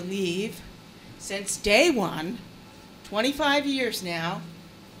 I believe, since day one, 25 years now,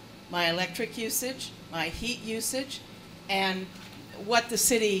 my electric usage, my heat usage, and what the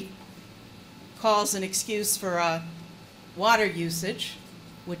city calls an excuse for water usage,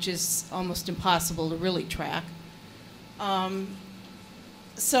 which is almost impossible to really track.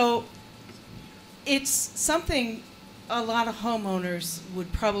 So it's something a lot of homeowners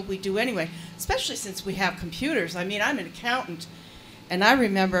would probably do anyway, especially since we have computers. I mean, I'm an accountant, and I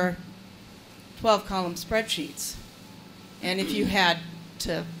remember 12-column spreadsheets. And if you had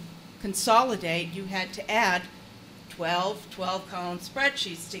to consolidate, you had to add 12-column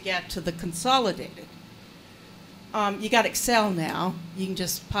spreadsheets to get to the consolidated. You got Excel now. You can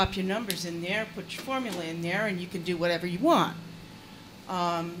just pop your numbers in there, put your formula in there, and you can do whatever you want.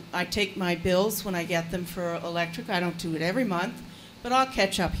 I take my bills when I get them for electric. I don't do it every month, but I'll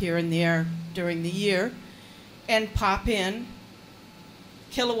catch up here and there during the year and pop in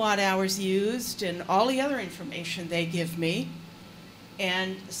kilowatt hours used and all the other information they give me.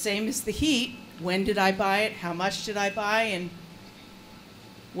 And same as the heat, when did I buy it, how much did I buy, and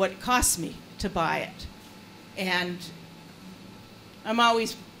what it cost me to buy it. And I'm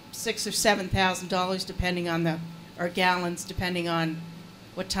always $6,000 or $7,000 depending on or gallons depending on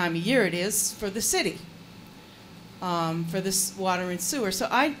what time of year it is for the city, for this water and sewer. So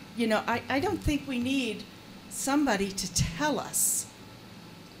I don't think we need somebody to tell us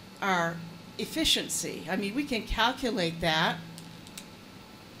our efficiency. I mean, we can calculate that.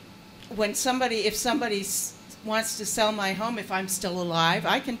 If somebody wants to sell my home, if I'm still alive,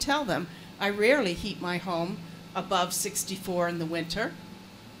 I can tell them. I rarely heat my home above 64 in the winter.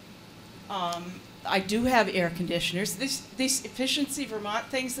 I do have air conditioners. These Efficiency Vermont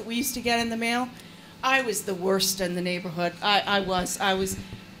things that we used to get in the mail, I was the worst in the neighborhood. I was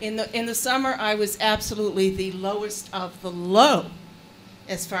in the summer. I was absolutely the lowest of the low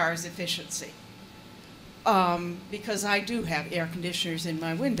as far as efficiency, because I do have air conditioners in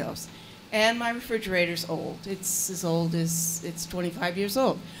my windows, and my refrigerator's old. It's as old as it's 25 years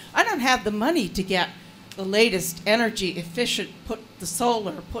old. I don't have the money to get the latest energy efficient. Put the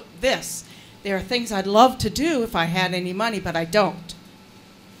solar. Put this. There are things I'd love to do if I had any money, but I don't.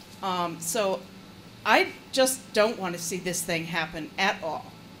 So I just don't want to see this thing happen at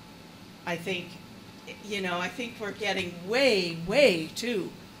all. I think, I think we're getting way, way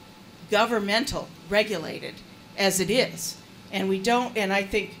too governmental regulated as it is. And we don't, and I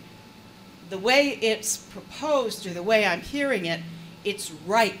think the way it's proposed, or the way I'm hearing it, it's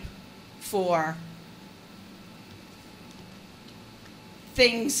ripe for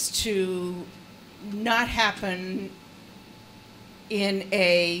things to not happen in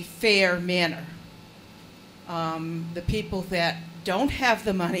a fair manner. The people that don't have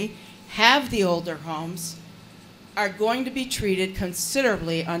the money, have the older homes, are going to be treated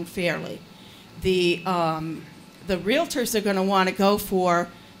considerably unfairly. The realtors are going to want to go for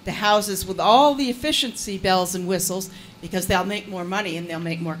the houses with all the efficiency bells and whistles because they'll make more money and they'll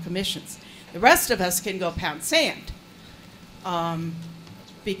make more commissions. The rest of us can go pound sand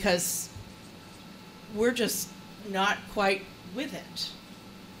because we're just not quite with it.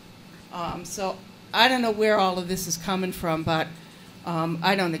 So I don't know where all of this is coming from, but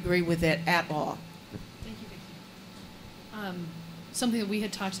I don't agree with it at all. Thank you, Vicki. Something that we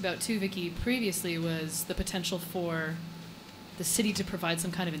had talked about too, Vicki, previously was the potential for the city to provide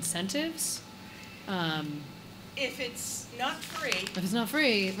some kind of incentives. If it's not free. If it's not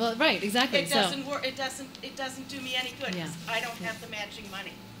free, well, right, exactly. It doesn't work. It doesn't do me any good. Yeah. I don't have the matching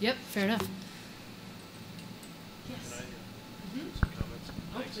money. Yep, fair enough. Yes. Can I Mm-hmm. some comments?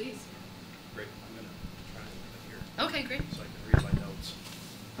 Oh, Thanks. please. Great. I'm going to try and Okay, great. so I can read my notes.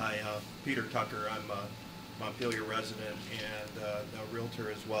 Hi, Peter Tucker. I'm a Montpelier resident and a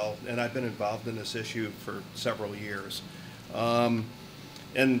realtor as well, and I've been involved in this issue for several years.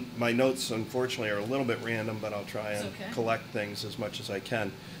 And my notes, unfortunately, are a little bit random, but I'll try and collect things as much as I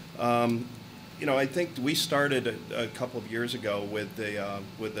can. I think we started a couple of years ago with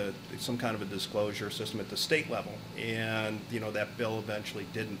some kind of a disclosure system at the state level, and that bill eventually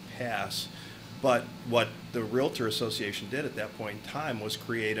didn't pass. But what the Realtor Association did at that point in time was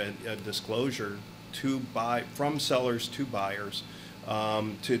create a disclosure from sellers to buyers,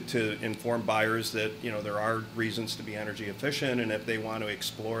 to inform buyers that there are reasons to be energy efficient, and if they want to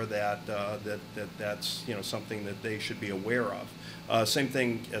explore that, that's something that they should be aware of. Same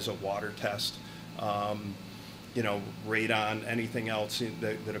thing as a water test, radon, anything else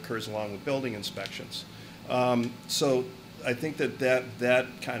that occurs along with building inspections. So I think that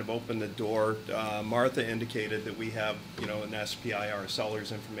kind of opened the door. Martha indicated that we have an SPIR,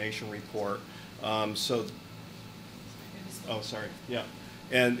 Sellers Information Report. And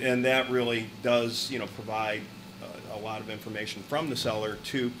that really does provide a lot of information from the seller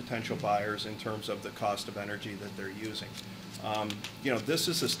to potential buyers in terms of the cost of energy that they're using. This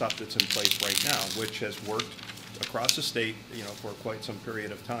is the stuff that's in place right now, which has worked across the state for quite some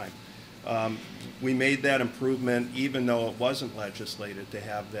period of time. We made that improvement even though it wasn't legislated to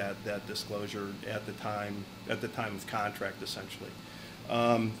have that disclosure at the time of contract, essentially.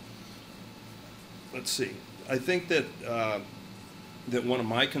 Let's see. I think that one of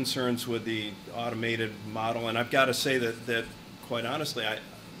my concerns with the automated model, and I've got to say that quite honestly,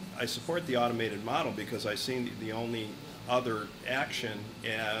 I support the automated model because I see the only other action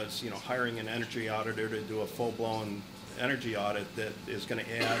as hiring an energy auditor to do a full-blown energy audit that is going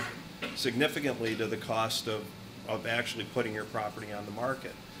to add significantly to the cost of actually putting your property on the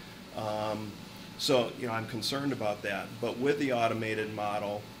market. So I'm concerned about that. But with the automated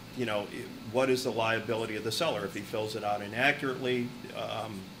model, what is the liability of the seller if he fills it out inaccurately,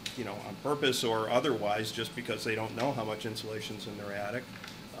 on purpose or otherwise, just because they don't know how much insulation's in their attic?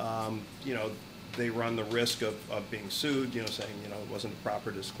 They run the risk of being sued, saying, it wasn't a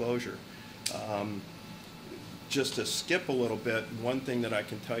proper disclosure. Just to skip a little bit, one thing that I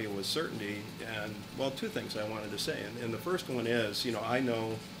can tell you with certainty, and well, two things I wanted to say, and the first one is, I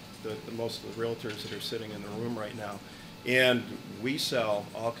know most of the realtors that are sitting in the room right now, and we sell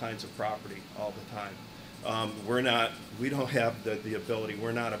all kinds of property all the time. We don't have the ability,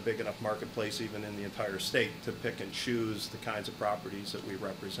 we're not a big enough marketplace even in the entire state to pick and choose the kinds of properties that we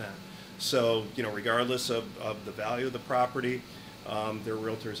represent. So, regardless of the value of the property, there are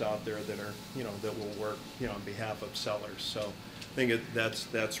realtors out there that are, that will work, on behalf of sellers. So I think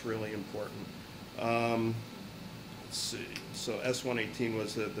that's really important. Let's see. So S-118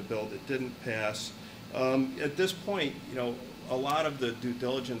 was the bill that didn't pass. At this point, a lot of the due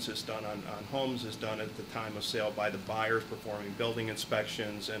diligence is done on homes is done at the time of sale by the buyers performing building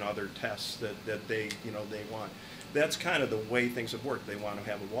inspections and other tests that they want. That's kind of the way things have worked. They want to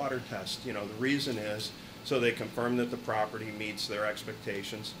have a water test. The reason is so they confirm that the property meets their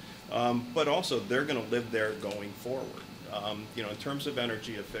expectations, but also they're going to live there going forward. In terms of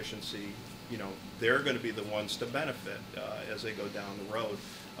energy efficiency, they're going to be the ones to benefit as they go down the road.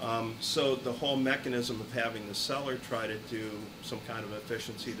 So the whole mechanism of having the seller try to do some kind of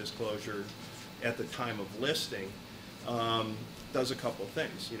efficiency disclosure at the time of listing does a couple of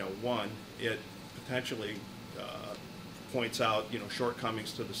things. You know, one, it potentially points out, you know,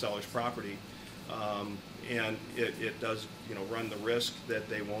 shortcomings to the seller's property, and it does, you know, run the risk that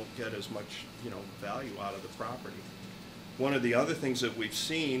they won't get as much, you know, value out of the property. One of the other things that we've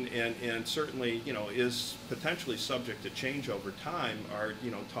seen, and certainly, you know, is potentially subject to change over time, are,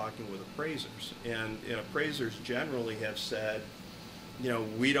 you know, talking with appraisers. And appraisers generally have said, you know,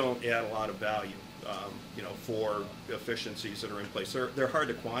 we don't add a lot of value, you know, for efficiencies that are in place. They're hard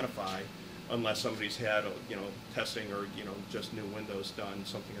to quantify unless somebody's had, you know, testing or, you know, just new windows done,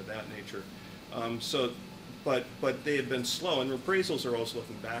 something of that nature. But they have been slow, and appraisals are always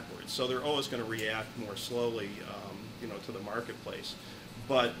looking backwards, so they're always going to react more slowly, you know, to the marketplace.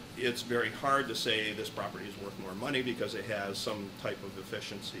 But it's very hard to say this property is worth more money because it has some type of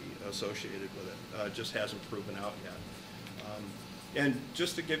efficiency associated with it. It just hasn't proven out yet. And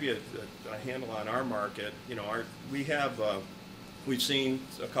just to give you a handle on our market, you know, we've seen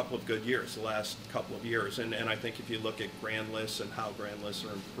a couple of good years, the last couple of years, and I think if you look at grand lists and how grand lists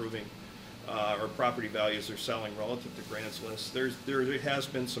are improving, or property values are selling relative to grand lists, there has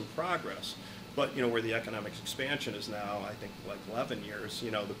been some progress. But, you know, where the economic expansion is now, I think, like 11 years,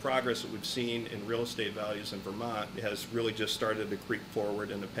 you know, the progress that we've seen in real estate values in Vermont has really just started to creep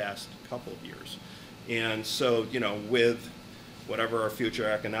forward in the past couple of years. And so, you know, with whatever our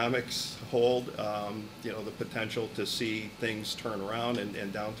future economics hold, you know, the potential to see things turn around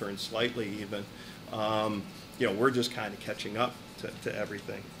and downturn slightly even, you know, we're just kind of catching up to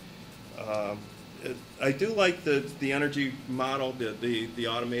everything. I do like the energy model, the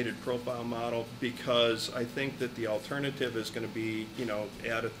automated profile model, because I think that the alternative is going to be, you know,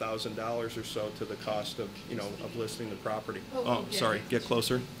 add $1,000 or so to the cost of, you know, of listing the property. Oh, yeah. Sorry, get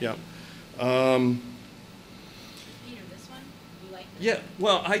closer. Yeah. Yeah,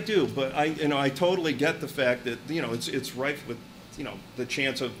 well, I do, but I totally get the fact that, you know, it's rife with, you know, the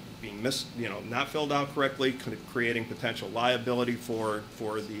chance of being not filled out correctly, creating potential liability for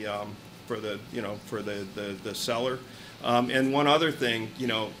the seller. And one other thing, you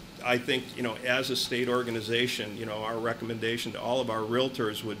know, I think, you know, as a state organization, you know, our recommendation to all of our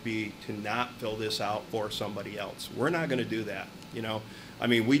realtors would be to not fill this out for somebody else. We're not going to do that, you know. I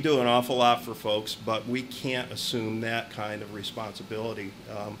mean, we do an awful lot for folks, but we can't assume that kind of responsibility,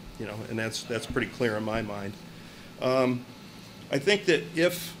 you know, and that's pretty clear in my mind. I think that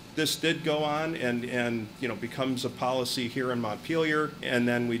if this did go on and you know, becomes a policy here in Montpelier, and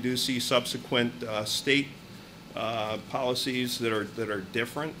then we do see subsequent state policies that are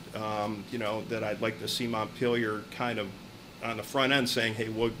different, you know, that I'd like to see Montpelier kind of on the front end saying, hey,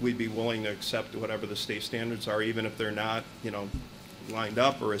 we'd be willing to accept whatever the state standards are, even if they're not, you know, lined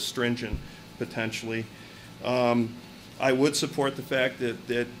up or as stringent potentially. I would support the fact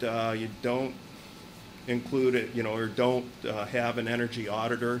that you don't include it, you know, or don't have an energy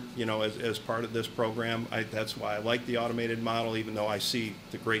auditor, you know, as part of this program. That's why I like the automated model, even though I see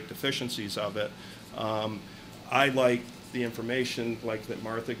the great deficiencies of it. I like the information like that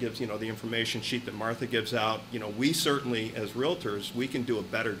Martha gives, you know, the information sheet that Martha gives out. You know, we certainly, as realtors, we can do a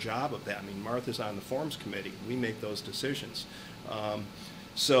better job of that. I mean, Martha's on the forms committee. We make those decisions.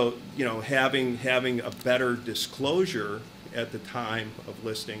 So, you know, having a better disclosure at the time of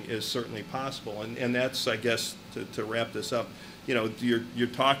listing is certainly possible. And that's, I guess, to wrap this up, you know, you're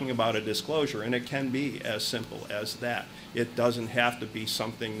talking about a disclosure, and it can be as simple as that. It doesn't have to be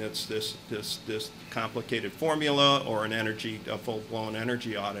something that's this complicated formula or a full-blown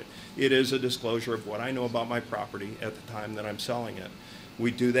energy audit. It is a disclosure of what I know about my property at the time that I'm selling it.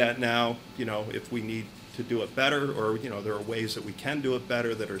 We do that now, you know, if we need to do it better, or, you know, there are ways that we can do it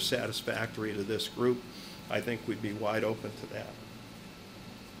better that are satisfactory to this group. I think we'd be wide open to that.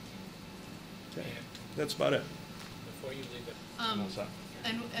 Okay, that's about it. Before you leave it,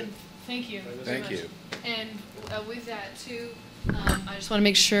 and thank you. Thank you. And with that too, I just want to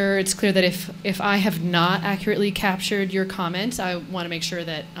make sure it's clear that if I have not accurately captured your comments, I want to make sure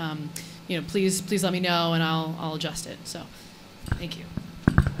that you know, please let me know, and I'll adjust it. So, thank you.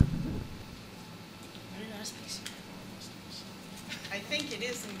 I think it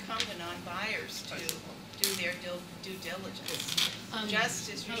is incumbent on buyers to do their due diligence.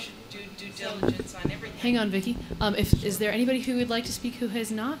 Just as you should do due diligence on everything. Hang on, Vicki. Is there anybody who would like to speak who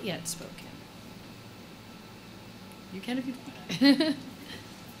has not yet spoken? You can if you want.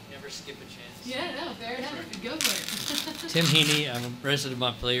 Never skip a chance. Yeah, no, fair enough. Go for it. Tim Heaney, I'm a resident of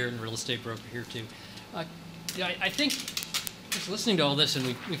Montpelier and a real estate broker here too. Yeah, I think just listening to all this, and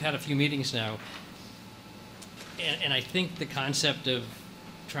we've had a few meetings now, and I think the concept of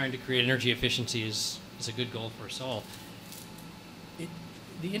trying to create energy efficiency is a good goal for us all.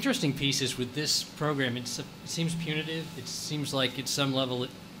 The interesting piece is with this program, it seems punitive. It seems like at some level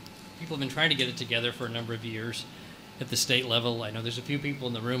people have been trying to get it together for a number of years at the state level. I know there's a few people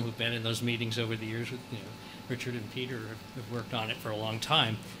in the room who've been in those meetings over the years. With, Richard and Peter have worked on it for a long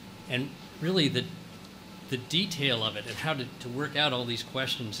time. And really the detail of it and how to work out all these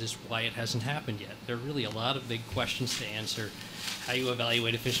questions is why it hasn't happened yet. There are really a lot of big questions to answer. How you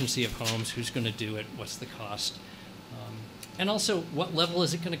evaluate efficiency of homes, who's going to do it, what's the cost, and also what level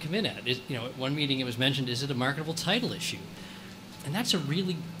is it going to come in at? At one meeting it was mentioned, is it a marketable title issue? And that's a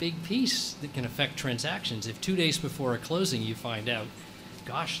really big piece that can affect transactions. If 2 days before a closing you find out,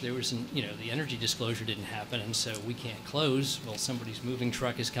 gosh, there was the energy disclosure didn't happen, and so we can't close. Well, somebody's moving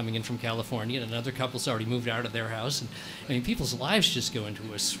truck is coming in from California, and another couple's already moved out of their house. And people's lives just go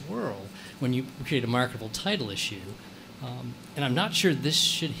into a swirl when you create a marketable title issue. And I'm not sure this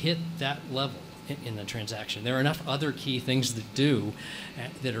should hit that level in the transaction. There are enough other key things that do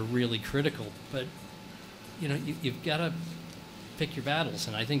that are really critical, but you've got to pick your battles,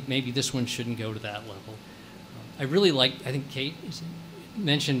 and I think maybe this one shouldn't go to that level. I think Kate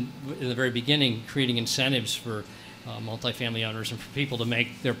mentioned in the very beginning creating incentives for multifamily owners and for people to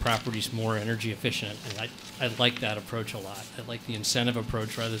make their properties more energy efficient, and I like that approach a lot. I like the incentive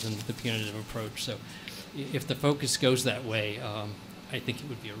approach rather than the punitive approach. So if the focus goes that way, I think it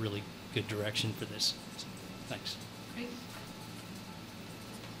would be a really good direction for this. So, thanks. Great.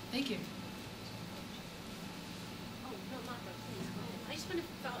 Thank you. Oh, no, Martha, please. I just want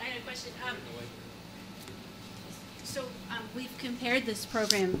to follow. I had a question. So we've compared this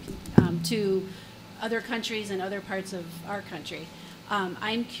program to other countries and other parts of our country.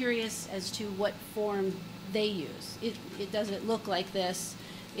 I'm curious as to what form they use. Does it look like this?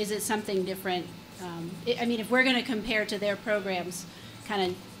 Is it something different? If we're going to compare to their programs,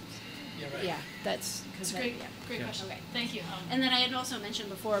 kind of, yeah, that's a great question. Okay. Thank you. And then I had also mentioned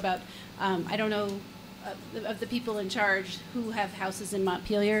before about, I don't know, of the people in charge who have houses in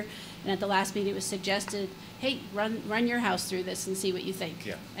Montpelier, and at the last meeting it was suggested, hey, run your house through this and see what you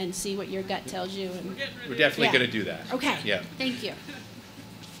think, and see what your gut tells you. And we're definitely going to do that. Okay. Yeah. Thank you.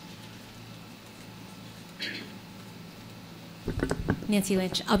 Nancy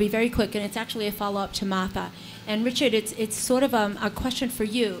Lynch. I'll be very quick, and it's actually a follow-up to Martha. And Richard, it's sort of a question for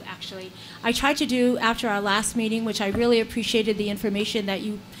you, actually. I tried to do after our last meeting, which I really appreciated the information that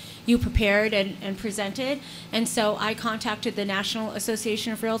you prepared and presented. And so I contacted the National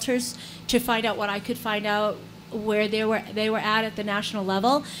Association of Realtors to find out what I could find out where they were at the national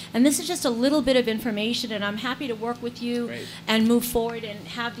level. And this is just a little bit of information, and I'm happy to work with you and move forward and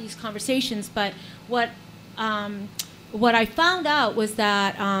have these conversations. But what I found out was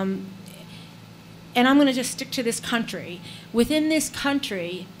that, and I'm going to just stick to this country, within this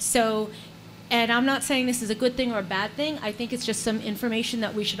country, and I'm not saying this is a good thing or a bad thing, I think it's just some information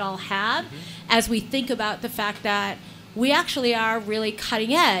that we should all have as we think about the fact that we actually are really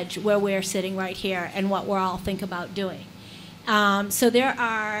cutting edge where we're sitting right here and what we're all think about doing. So there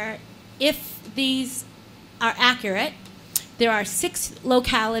are, if these are accurate, there are 6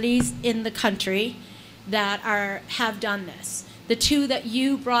 localities in the country that have done this. The 2 that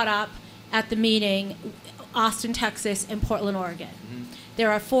you brought up at the meeting, Austin, Texas, and Portland, Oregon.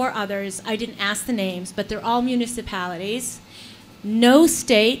 There are 4 others. I didn't ask the names, but they're all municipalities. No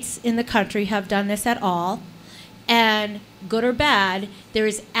states in the country have done this at all. And good or bad, there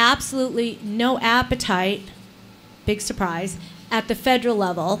is absolutely no appetite, big surprise, at the federal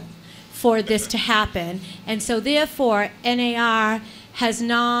level for this to happen. And so therefore, NAR has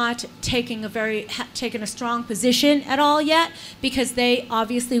not taken a strong position at all yet, because they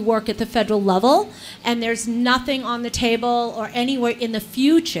obviously work at the federal level, and there's nothing on the table or anywhere in the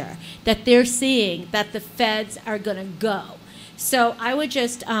future that they're seeing that the feds are going to go. So I would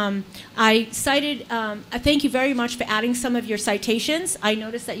just, I cited, thank you very much for adding some of your citations. I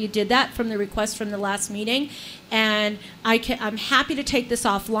noticed that you did that from the request from the last meeting, and I'm happy to take this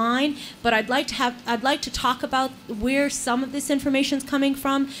offline, but I'd like to talk about where some of this information is coming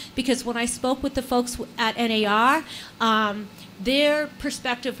from, because when I spoke with the folks at NAR, their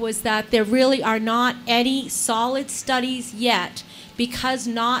perspective was that there really are not any solid studies yet, because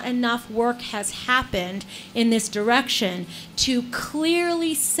not enough work has happened in this direction to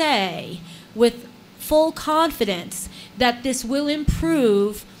clearly say with full confidence that this will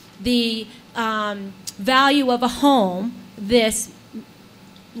improve the value of a home.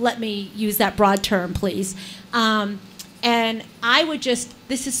 Let me use that broad term, please. And I would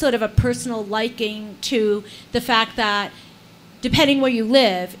this is sort of a personal liking to the fact that depending where you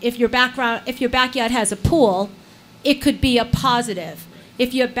live, if your backyard has a pool, it could be a positive.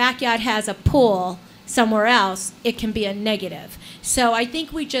 if your backyard has a pool somewhere else, it can be a negative. So I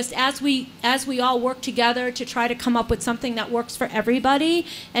think we just, as we all work together to try to come up with something that works for everybody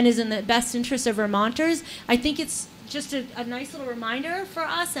and is in the best interest of Vermonters, I think it's just a nice little reminder for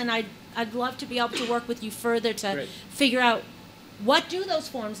us, and I'd love to be able to work with you further to figure out what do those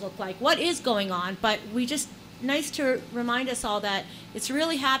forms look like, what is going on, but we just, nice to remind us all that it's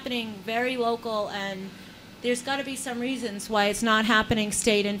really happening very local, and there's got to be some reasons why it's not happening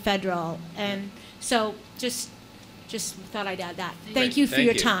state and federal, and so just thought I'd add that. Thank you for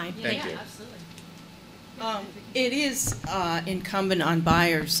your time. Thank you. Absolutely. It is incumbent on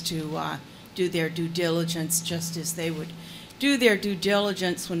buyers to do their due diligence, just as they would do their due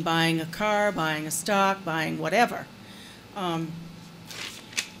diligence when buying a car, buying a stock, buying whatever.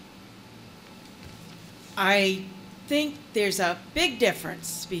 I think there's a big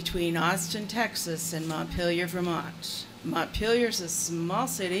difference between Austin, Texas, and Montpelier, Vermont. Montpelier's a small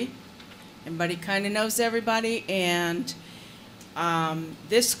city. Everybody kind of knows everybody, and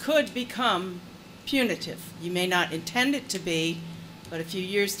this could become punitive. You may not intend it to be, but a few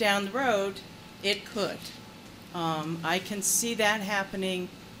years down the road, it could. I can see that happening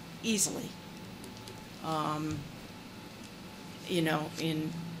easily. You know,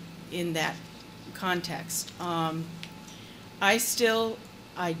 in that context. I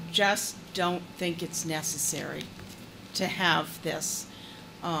just don't think it's necessary to have this.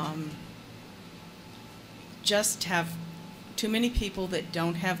 Just have too many people that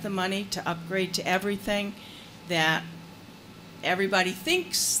don't have the money to upgrade to everything that everybody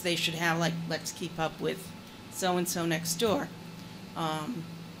thinks they should have, like, let's keep up with so-and-so next door.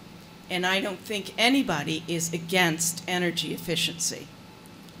 And I don't think anybody is against energy efficiency.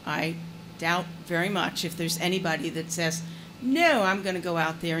 I doubt very much if there's anybody that says, no, I'm going to go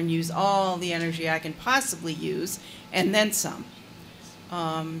out there and use all the energy I can possibly use, and then some.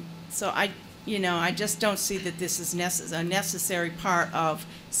 So I just don't see that this is a necessary part of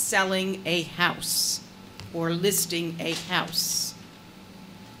selling a house or listing a house.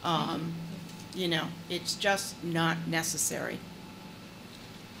 You know, it's just not necessary.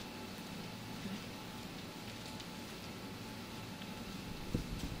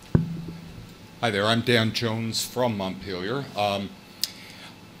 Hi there, I'm Dan Jones from Montpelier.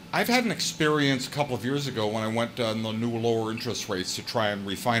 I've had an experience a couple of years ago when I went on the new lower interest rates to try and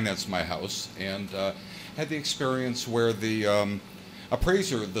refinance my house, and had the experience where the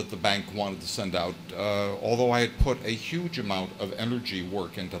appraiser that the bank wanted to send out, although I had put a huge amount of energy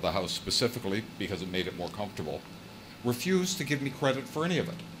work into the house specifically because it made it more comfortable, refused to give me credit for any of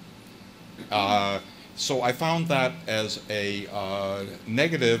it. So I found that as a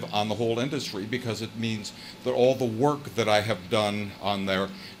negative on the whole industry, because it means that all the work that I have done on there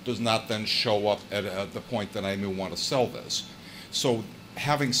does not then show up at the point that I may want to sell this. So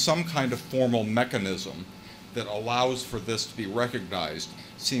having some kind of formal mechanism that allows for this to be recognized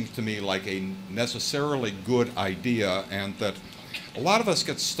seems to me like a necessarily good idea, and that a lot of us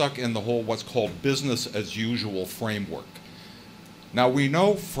get stuck in the whole what's called business as usual framework. Now, we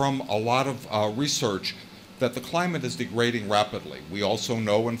know from a lot of research that the climate is degrading rapidly. We also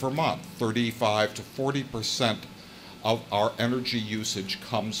know in Vermont, 35 to 40% of our energy usage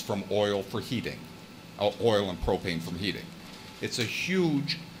comes from oil for heating, oil and propane from heating. It's a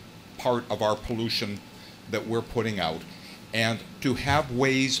huge part of our pollution that we're putting out, and to have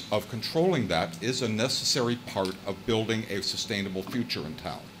ways of controlling that is a necessary part of building a sustainable future in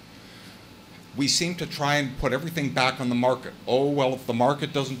town. We seem to try and put everything back on the market. Oh, well, if the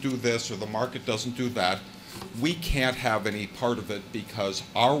market doesn't do this or the market doesn't do that, we can't have any part of it because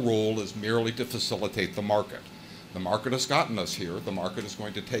our role is merely to facilitate the market. The market has gotten us here. The market is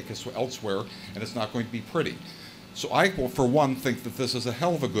going to take us elsewhere, and it's not going to be pretty. So I, will, for one, think that this is a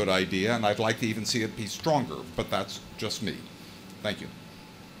hell of a good idea, and I'd like to even see it be stronger, but that's just me. Thank you.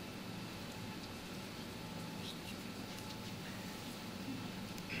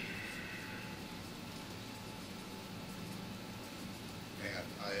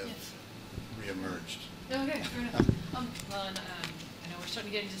 Emerged. Okay, fair enough. Well, and, I know we're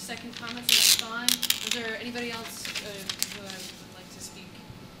starting to get into second comments, and that's fine. Is there anybody else who would like to speak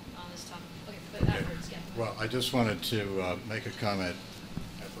on this topic? Okay, but afterwards, yeah. Well, I just wanted to make a comment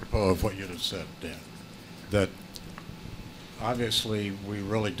apropos of what you just said, Dan, that obviously we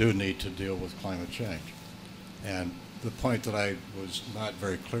really do need to deal with climate change. And the point that I was not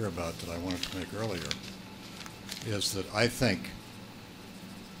very clear about that I wanted to make earlier is that I think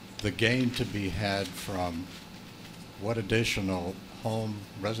the gain to be had from what additional home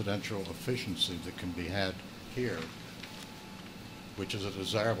residential efficiency that can be had here, which is a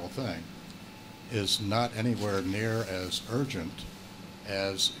desirable thing, is not anywhere near as urgent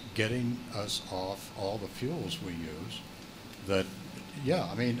as getting us off all the fuels we use. That, yeah,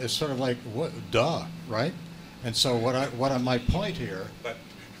 I mean, it's sort of like, what, duh, right? And so my point here. But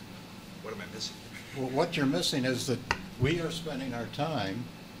what am I missing? Well, what you're missing is that we are spending our time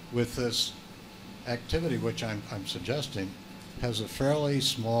with this activity, which I'm suggesting has a fairly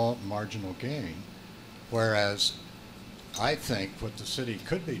small marginal gain, whereas I think what the city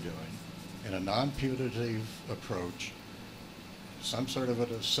could be doing in a non-punitive approach, some sort of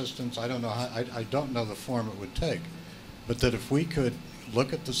an assistance, I don't know how, I don't know the form it would take, but that if we could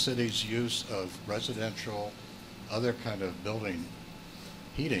look at the city's use of residential, other kind of building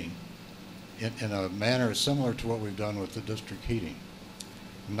heating in a manner similar to what we've done with the district heating.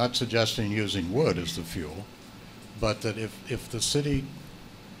 I'm not suggesting using wood as the fuel, but that if the city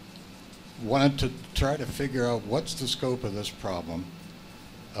wanted to try to figure out what's the scope of this problem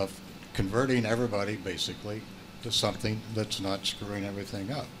of converting everybody basically to something that's not screwing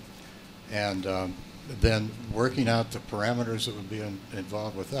everything up, and then working out the parameters that would be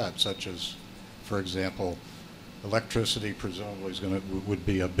involved with that, such as, for example, electricity presumably would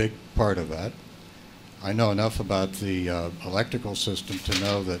be a big part of that. I know enough about the electrical system to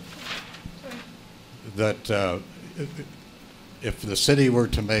know that if the city were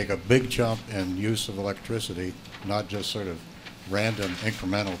to make a big jump in use of electricity, not just sort of random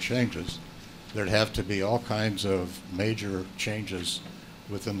incremental changes, there'd have to be all kinds of major changes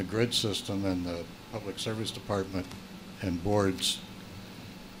within the grid system and the Public Service Department and board's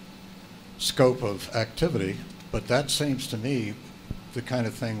scope of activity. But that seems to me the kind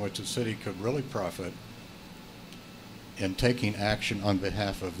of thing which the city could really profit in taking action on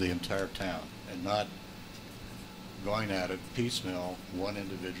behalf of the entire town and not going at it piecemeal, one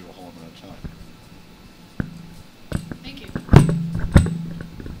individual home at a time. Thank you.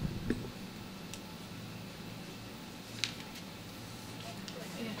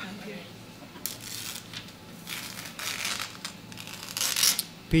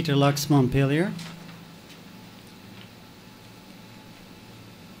 Peter Lux, Montpelier.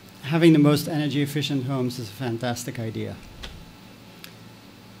 Having the most energy efficient homes is a fantastic idea.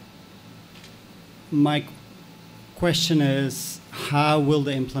 My question is, how will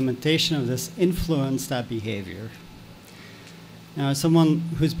the implementation of this influence that behavior? Now, as someone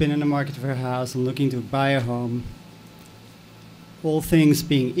who's been in the market for a house and looking to buy a home, all things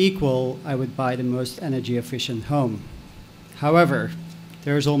being equal, I would buy the most energy efficient home. However,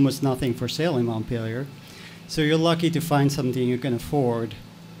 there's almost nothing for sale in Montpelier, so you're lucky to find something you can afford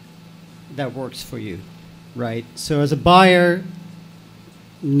that works for you, right? So as a buyer,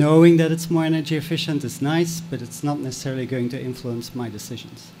 knowing that it's more energy efficient is nice, but it's not necessarily going to influence my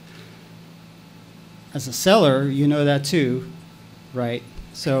decisions. As a seller, you know that too, right?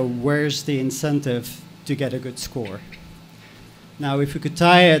 So where's the incentive to get a good score? Now, if we could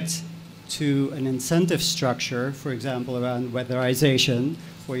tie it to an incentive structure, for example, around weatherization,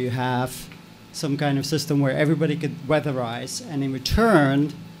 where you have some kind of system where everybody could weatherize, and in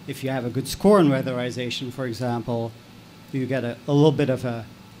return, if you have a good score in weatherization, for example, you get a little bit of a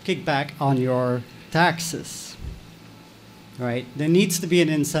kickback on your taxes, right? There needs to be an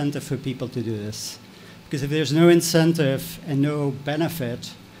incentive for people to do this. Because if there's no incentive and no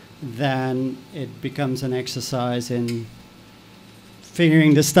benefit, then it becomes an exercise in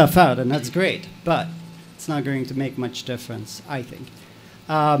figuring this stuff out, and that's great, but it's not going to make much difference, I think.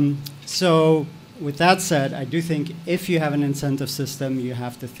 So with that said, I do think if you have an incentive system, you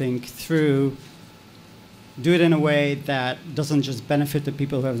have to think through, do it in a way that doesn't just benefit the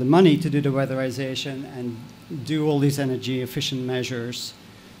people who have the money to do the weatherization and do all these energy efficient measures.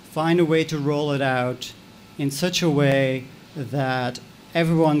 Find a way to roll it out in such a way that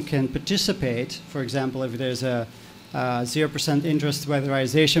everyone can participate. For example, if there's a 0% interest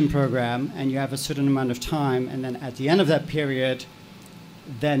weatherization program and you have a certain amount of time, and then at the end of that period,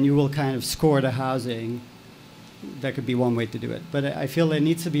 then you will kind of score the housing. That could be one way to do it. But I feel there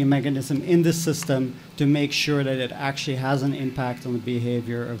needs to be a mechanism in the system to make sure that it actually has an impact on the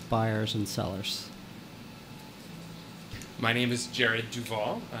behavior of buyers and sellers. My name is Jared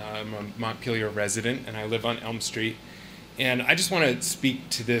Duval. I'm a Montpelier resident, and I live on Elm Street. And I just want to speak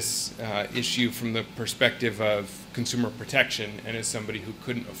to this issue from the perspective of consumer protection and as somebody who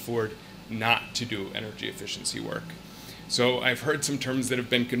couldn't afford not to do energy efficiency work. So I've heard some terms that have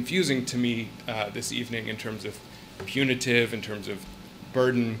been confusing to me this evening in terms of punitive, in terms of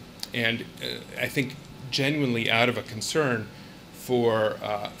burden, and I think genuinely out of a concern for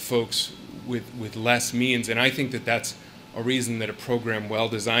folks with less means. And I think that that's a reason that a program well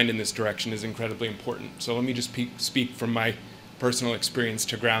designed in this direction is incredibly important. So let me just speak from my personal experience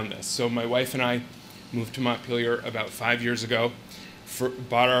to ground this. So my wife and I moved to Montpelier about 5 years ago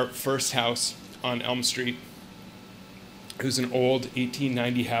bought our first house on Elm Street. It was an old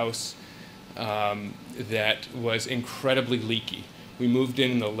 1890 house that was incredibly leaky. We moved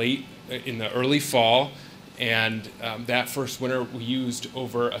in the early fall, and that first winter we used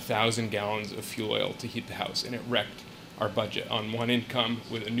over 1,000 gallons of fuel oil to heat the house, and it wrecked our budget on one income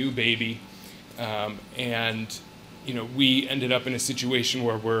with a new baby. And we ended up in a situation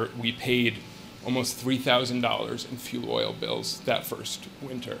where we paid almost $3,000 in fuel oil bills that first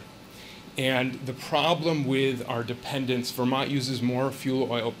winter. And the problem with our dependence, Vermont uses more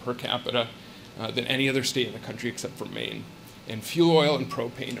fuel oil per capita than any other state in the country except for Maine. And fuel oil and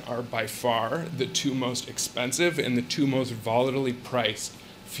propane are by far the two most expensive and the two most volatilely priced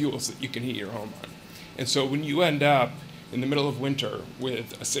fuels that you can heat your home on. And so when you end up in the middle of winter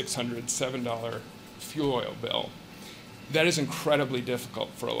with a $600, $7 fuel oil bill, that is incredibly difficult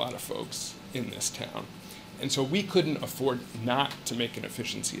for a lot of folks in this town. And so we couldn't afford not to make an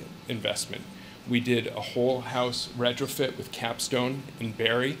efficiency investment. We did a whole house retrofit with Capstone in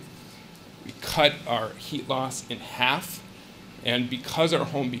Barrie. We cut our heat loss in half. And because our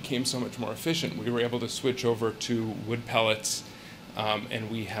home became so much more efficient, we were able to switch over to wood pellets,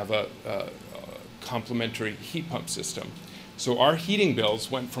 and we have a complementary heat pump system. So our heating bills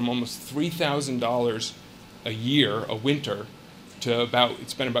went from almost $3,000 a year, a winter, to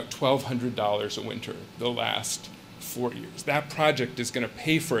it's been about $1,200 a winter the last 4 years. That project is going to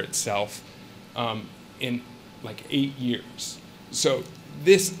pay for itself in like 8 years. So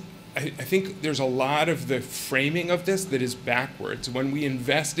this, I think there's a lot of the framing of this that is backwards. When we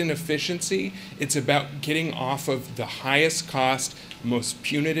invest in efficiency, it's about getting off of the highest cost, most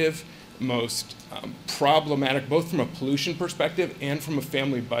punitive, most problematic, both from a pollution perspective and from a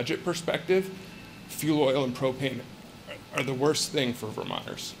family budget perspective. Fuel oil and propane are the worst thing for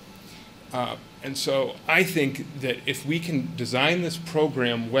Vermonters. And so I think that if we can design this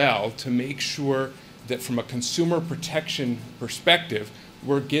program well to make sure that from a consumer protection perspective,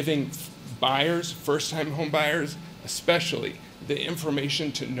 we're giving buyers, first-time home buyers especially, the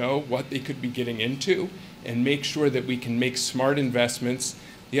information to know what they could be getting into and make sure that we can make smart investments.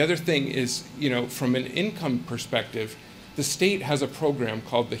 The other thing is, from an income perspective, the state has a program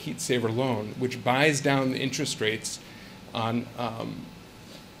called the Heat Saver Loan, which buys down the interest rates on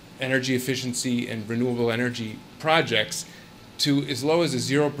energy efficiency and renewable energy projects to as low as a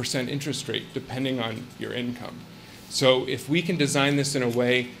 0% interest rate, depending on your income. So if we can design this in a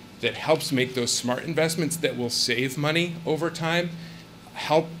way that helps make those smart investments that will save money over time,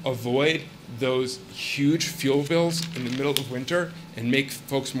 help avoid those huge fuel bills in the middle of winter and make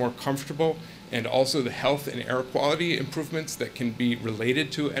folks more comfortable, and also the health and air quality improvements that can be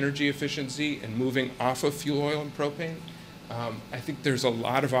related to energy efficiency and moving off of fuel oil and propane, I think there's a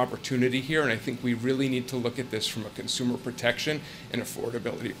lot of opportunity here, and I think we really need to look at this from a consumer protection and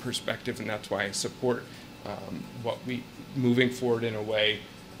affordability perspective, and that's why I support moving forward in a way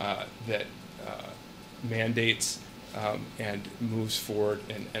that mandates and moves forward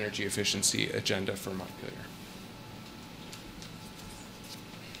an energy efficiency agenda for Montpelier.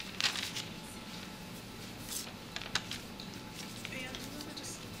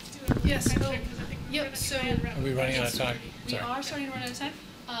 Yes. Yep. So are we running out of time? We are starting to run out of time.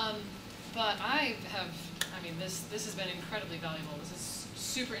 But this has been incredibly valuable. This is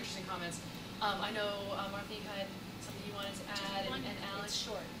super interesting comments. I know, Martha, you had something you wanted to add, and Alex.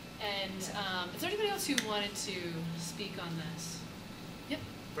 Short. And is there anybody else who wanted to speak on this? Yep.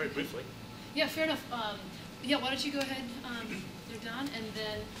 Very briefly. Yeah, fair enough. Yeah, why don't you go ahead, you're done, and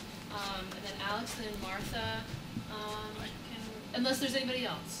then Alex, then Martha, unless there's anybody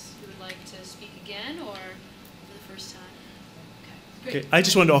else who would like to speak again or for the first time. Okay, great. Okay, I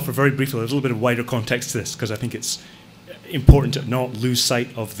just wanted to offer very briefly a little bit of wider context to this, because I think it's important to not lose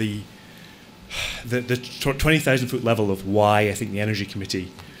sight of the 20,000-foot level of why I think the Energy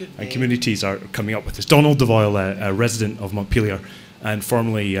Committee and communities are coming up with this. Donald DeVoyle, a resident of Montpelier and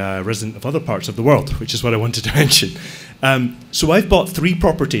formerly a resident of other parts of the world, which is what I wanted to mention. So I've bought 3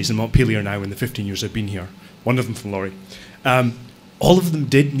 properties in Montpelier now in the 15 years I've been here, one of them from Laurie. All of them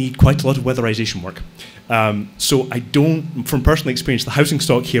did need quite a lot of weatherization work. So I don't, from personal experience, the housing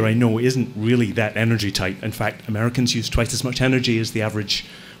stock here I know isn't really that energy tight. In fact, Americans use twice as much energy as the average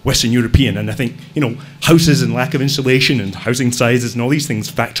Western European, and I think, houses and lack of insulation and housing sizes and all these things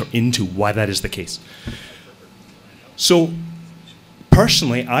factor into why that is the case. So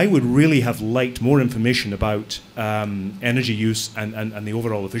personally, I would really have liked more information about energy use and the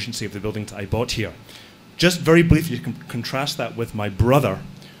overall efficiency of the building that I bought here. Just very briefly, you can contrast that with my brother,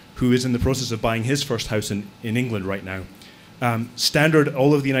 who is in the process of buying his first house in England right now. Standard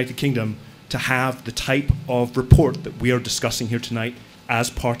all over the United Kingdom, to have the type of report that we are discussing here tonight as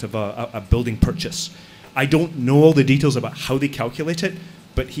part of a building purchase. I don't know all the details about how they calculate it,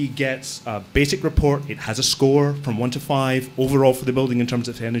 but he gets a basic report. It has a score from 1 to 5 overall for the building in terms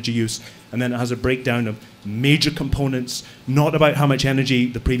of energy use, and then it has a breakdown of major components, not about how much energy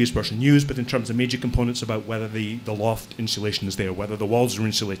the previous person used, but in terms of major components about whether the loft insulation is there, whether the walls are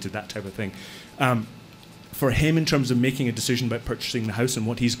insulated, that type of thing. For him, in terms of making a decision about purchasing the house and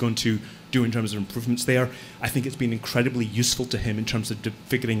what he's going to do in terms of improvements there, I think it's been incredibly useful to him in terms of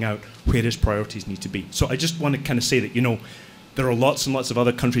figuring out where his priorities need to be. So I just want to kind of say that, you know, there are lots and lots of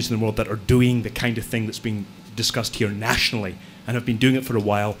other countries in the world that are doing the kind of thing that's being discussed here nationally and have been doing it for a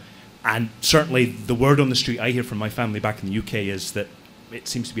while. And certainly the word on the street I hear from my family back in the UK is that it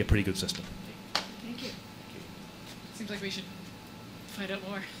seems to be a pretty good system. Thank you. Seems like we should find out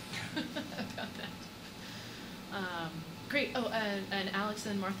more about that. Great. Oh, and Alex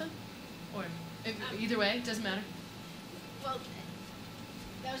and Martha? Or either way, doesn't matter. Well,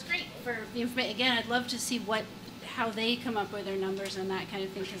 that was great for the information. Again, I'd love to see how they come up with their numbers and that kind of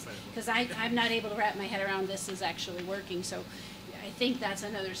thing, because I'm not able to wrap my head around this is actually working. So I think that's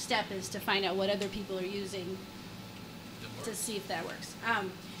another step, is to find out what other people are using to see if that works.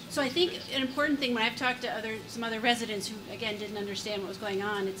 So I think an important thing, when I've talked to some other residents who, again, didn't understand what was going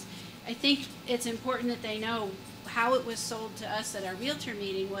on, I think it's important that they know how it was sold to us at our realtor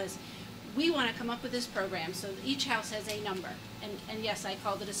meeting was, we want to come up with this program so that each house has a number. And yes, I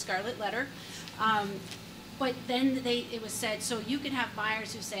called it a scarlet letter. But then it was said, so you can have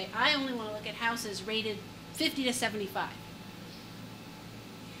buyers who say, I only want to look at houses rated 50 to 75.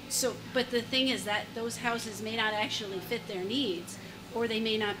 So, but the thing is that those houses may not actually fit their needs, or they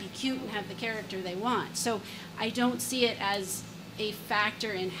may not be cute and have the character they want. So I don't see it as a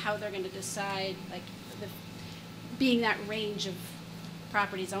factor in how they're going to decide, like being that range of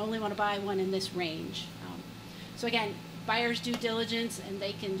properties. I only want to buy one in this range. So again, buyers' due diligence, and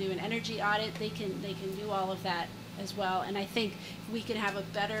they can do an energy audit. They can do all of that as well. And I think we could have a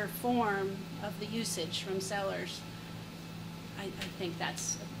better form of the usage from sellers. I think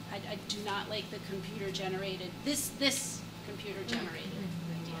that's. I do not like the computer generated. This computer generated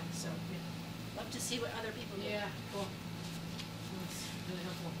idea. So love to see what other people do. Yeah, cool. That's really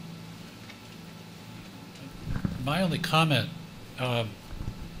helpful. My only comment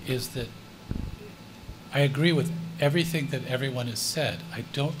is that I agree with everything that everyone has said. I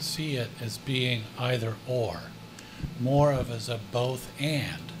don't see it as being either or, more of as a both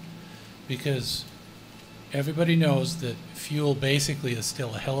and, because everybody knows that fuel basically is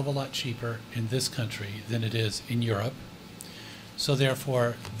still a hell of a lot cheaper in this country than it is in Europe. So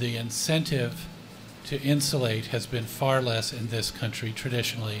therefore, the incentive to insulate has been far less in this country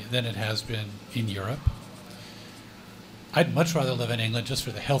traditionally than it has been in Europe. I'd much rather live in England just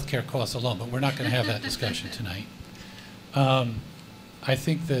for the healthcare costs alone, but we're not going to have that discussion tonight. I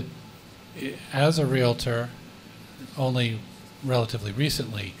think that as a realtor, only relatively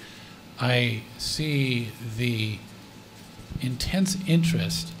recently, I see the intense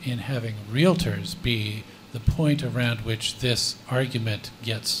interest in having realtors be the point around which this argument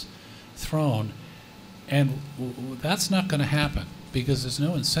gets thrown. And that's not going to happen, because there's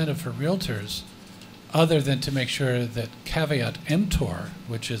no incentive for realtors other than to make sure that caveat emptor,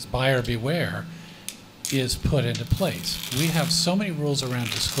 which is buyer beware, is put into place. We have so many rules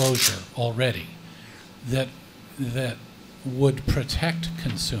around disclosure already that would protect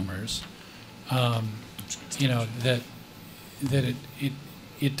consumers. You know, that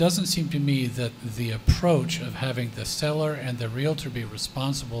it doesn't seem to me that the approach of having the seller and the realtor be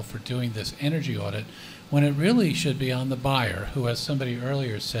responsible for doing this energy audit, when it really should be on the buyer, who, as somebody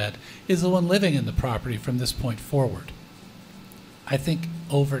earlier said, is the one living in the property from this point forward. I think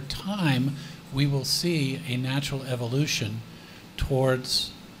over time we will see a natural evolution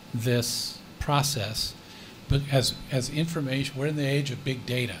towards this process, but as information, we're in the age of big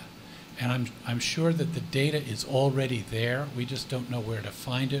data, and I'm sure that the data is already there. We just don't know where to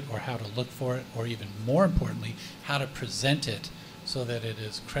find it or how to look for it, or even more importantly, how to present it so that it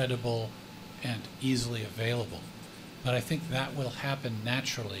is credible and easily available. But I think that will happen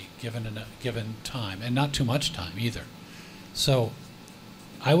naturally given time, and not too much time either. So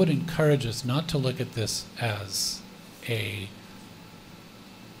I would encourage us not to look at this as a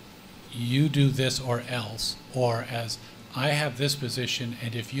you do this or else, or as I have this position,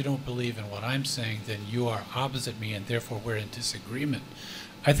 and if you don't believe in what I'm saying, then you are opposite me, and therefore we're in disagreement.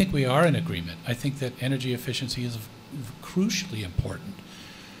 I think we are in agreement. I think that energy efficiency is crucially important.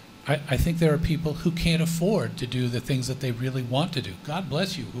 I think there are people who can't afford to do the things that they really want to do. God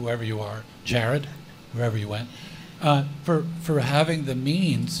bless you, whoever you are, Jared, wherever you went, for having the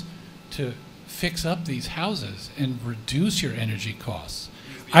means to fix up these houses and reduce your energy costs.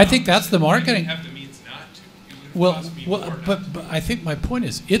 I think that's the marketing. Have the means not to. Well, but I think my point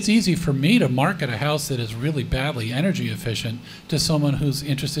is, it's easy for me to market a house that is really badly energy efficient to someone who's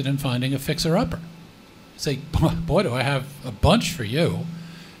interested in finding a fixer-upper. Say, boy, do I have a bunch for you,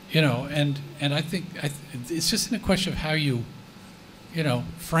 you know. And I think it's just in a question of how you, you know,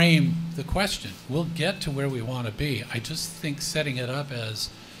 frame the question. We'll get to where we want to be. I just think setting it up as,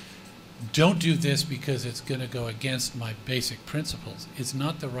 don't do this because it's going to go against my basic principles, is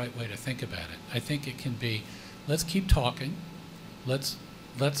not the right way to think about it. I think it can be, let's keep talking. Let's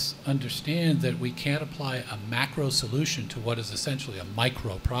understand that we can't apply a macro solution to what is essentially a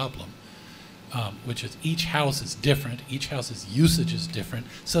micro problem, which is each house is different, each house's usage is different.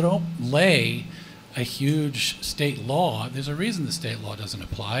 So don't lay a huge state law. There's a reason the state law doesn't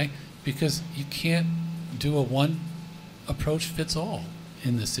apply, because you can't do a one approach fits all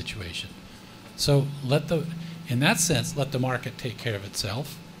in this situation. So in that sense, let the market take care of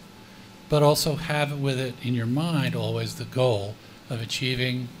itself, but also have it with it in your mind always the goal of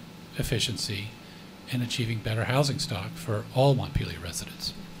achieving efficiency and achieving better housing stock for all Montpelier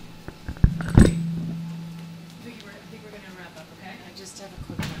residents. I think we're going to wrap up, okay? I just have a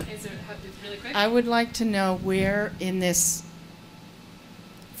quick one. Is it really quick? I would like to know where in this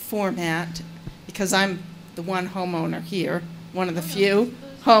format, because I'm the one homeowner here, one of the few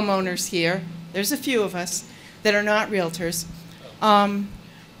homeowners here, there's a few of us that are not realtors,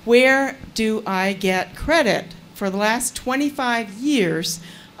 where do I get credit for the last 25 years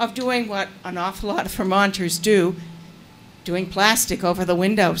of doing what an awful lot of Vermonters do, doing plastic over the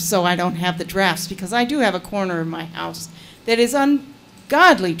windows so I don't have the drafts, because I do have a corner in my house that is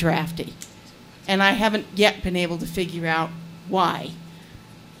ungodly drafty, and I haven't yet been able to figure out why.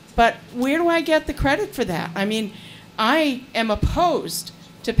 But where do I get the credit for that? I mean, I am opposed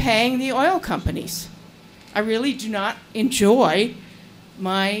to paying the oil companies. I really do not enjoy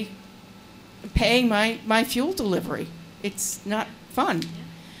paying my fuel delivery. It's not fun.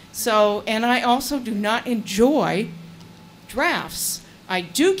 So, and I also do not enjoy drafts. I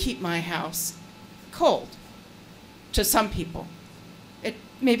do keep my house cold to some people. It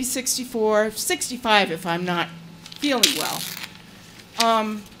maybe 64, 65 if I'm not feeling well.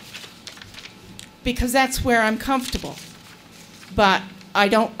 Because that's where I'm comfortable. But I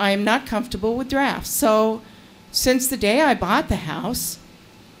am not comfortable with drafts. So since the day I bought the house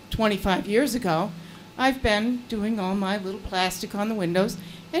 25 years ago, I've been doing all my little plastic on the windows,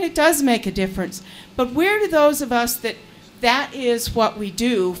 and it does make a difference. But where do those of us that is what we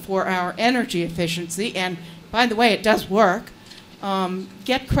do for our energy efficiency, and by the way, it does work,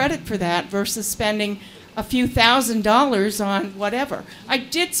 get credit for that versus spending a few $1,000s on whatever? I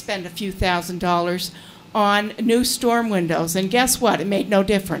did spend a few $1,000s on new storm windows, and guess what? It made no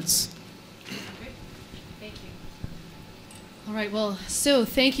difference. Thank you. All right, well, so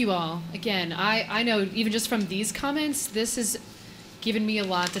thank you all. Again, I know even just from these comments, this has given me a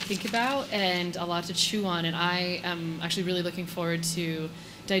lot to think about and a lot to chew on, and I am actually really looking forward to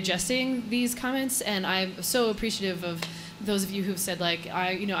digesting these comments, and I'm so appreciative of those of you who've said, like,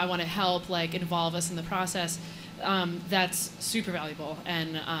 I want to help, like, involve us in the process. That's super valuable,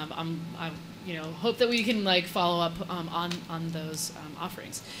 and I hope that we can, like, follow up on those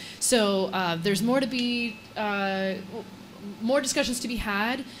offerings. So there's more to be, more discussions to be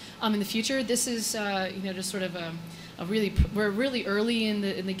had in the future. This is, just sort of we're really early in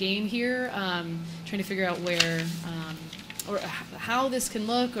the game here, trying to figure out where or how this can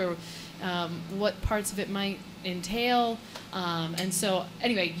look, or what parts of it might entail. And so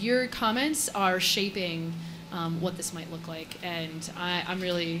anyway, your comments are shaping what this might look like, and I'm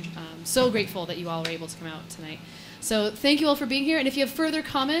really so grateful that you all were able to come out tonight. So thank you all for being here, and if you have further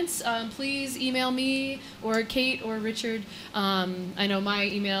comments, please email me or Kate or Richard. I know my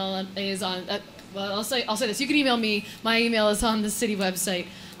email is on, well, I'll say this, you can email me. My email is on the city website,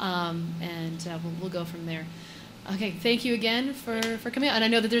 and we'll go from there. Okay, thank you again for coming out, and I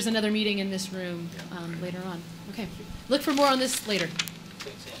know that there's another meeting in this room later on. Okay, look for more on this later.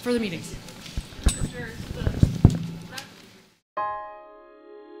 Further meetings. After the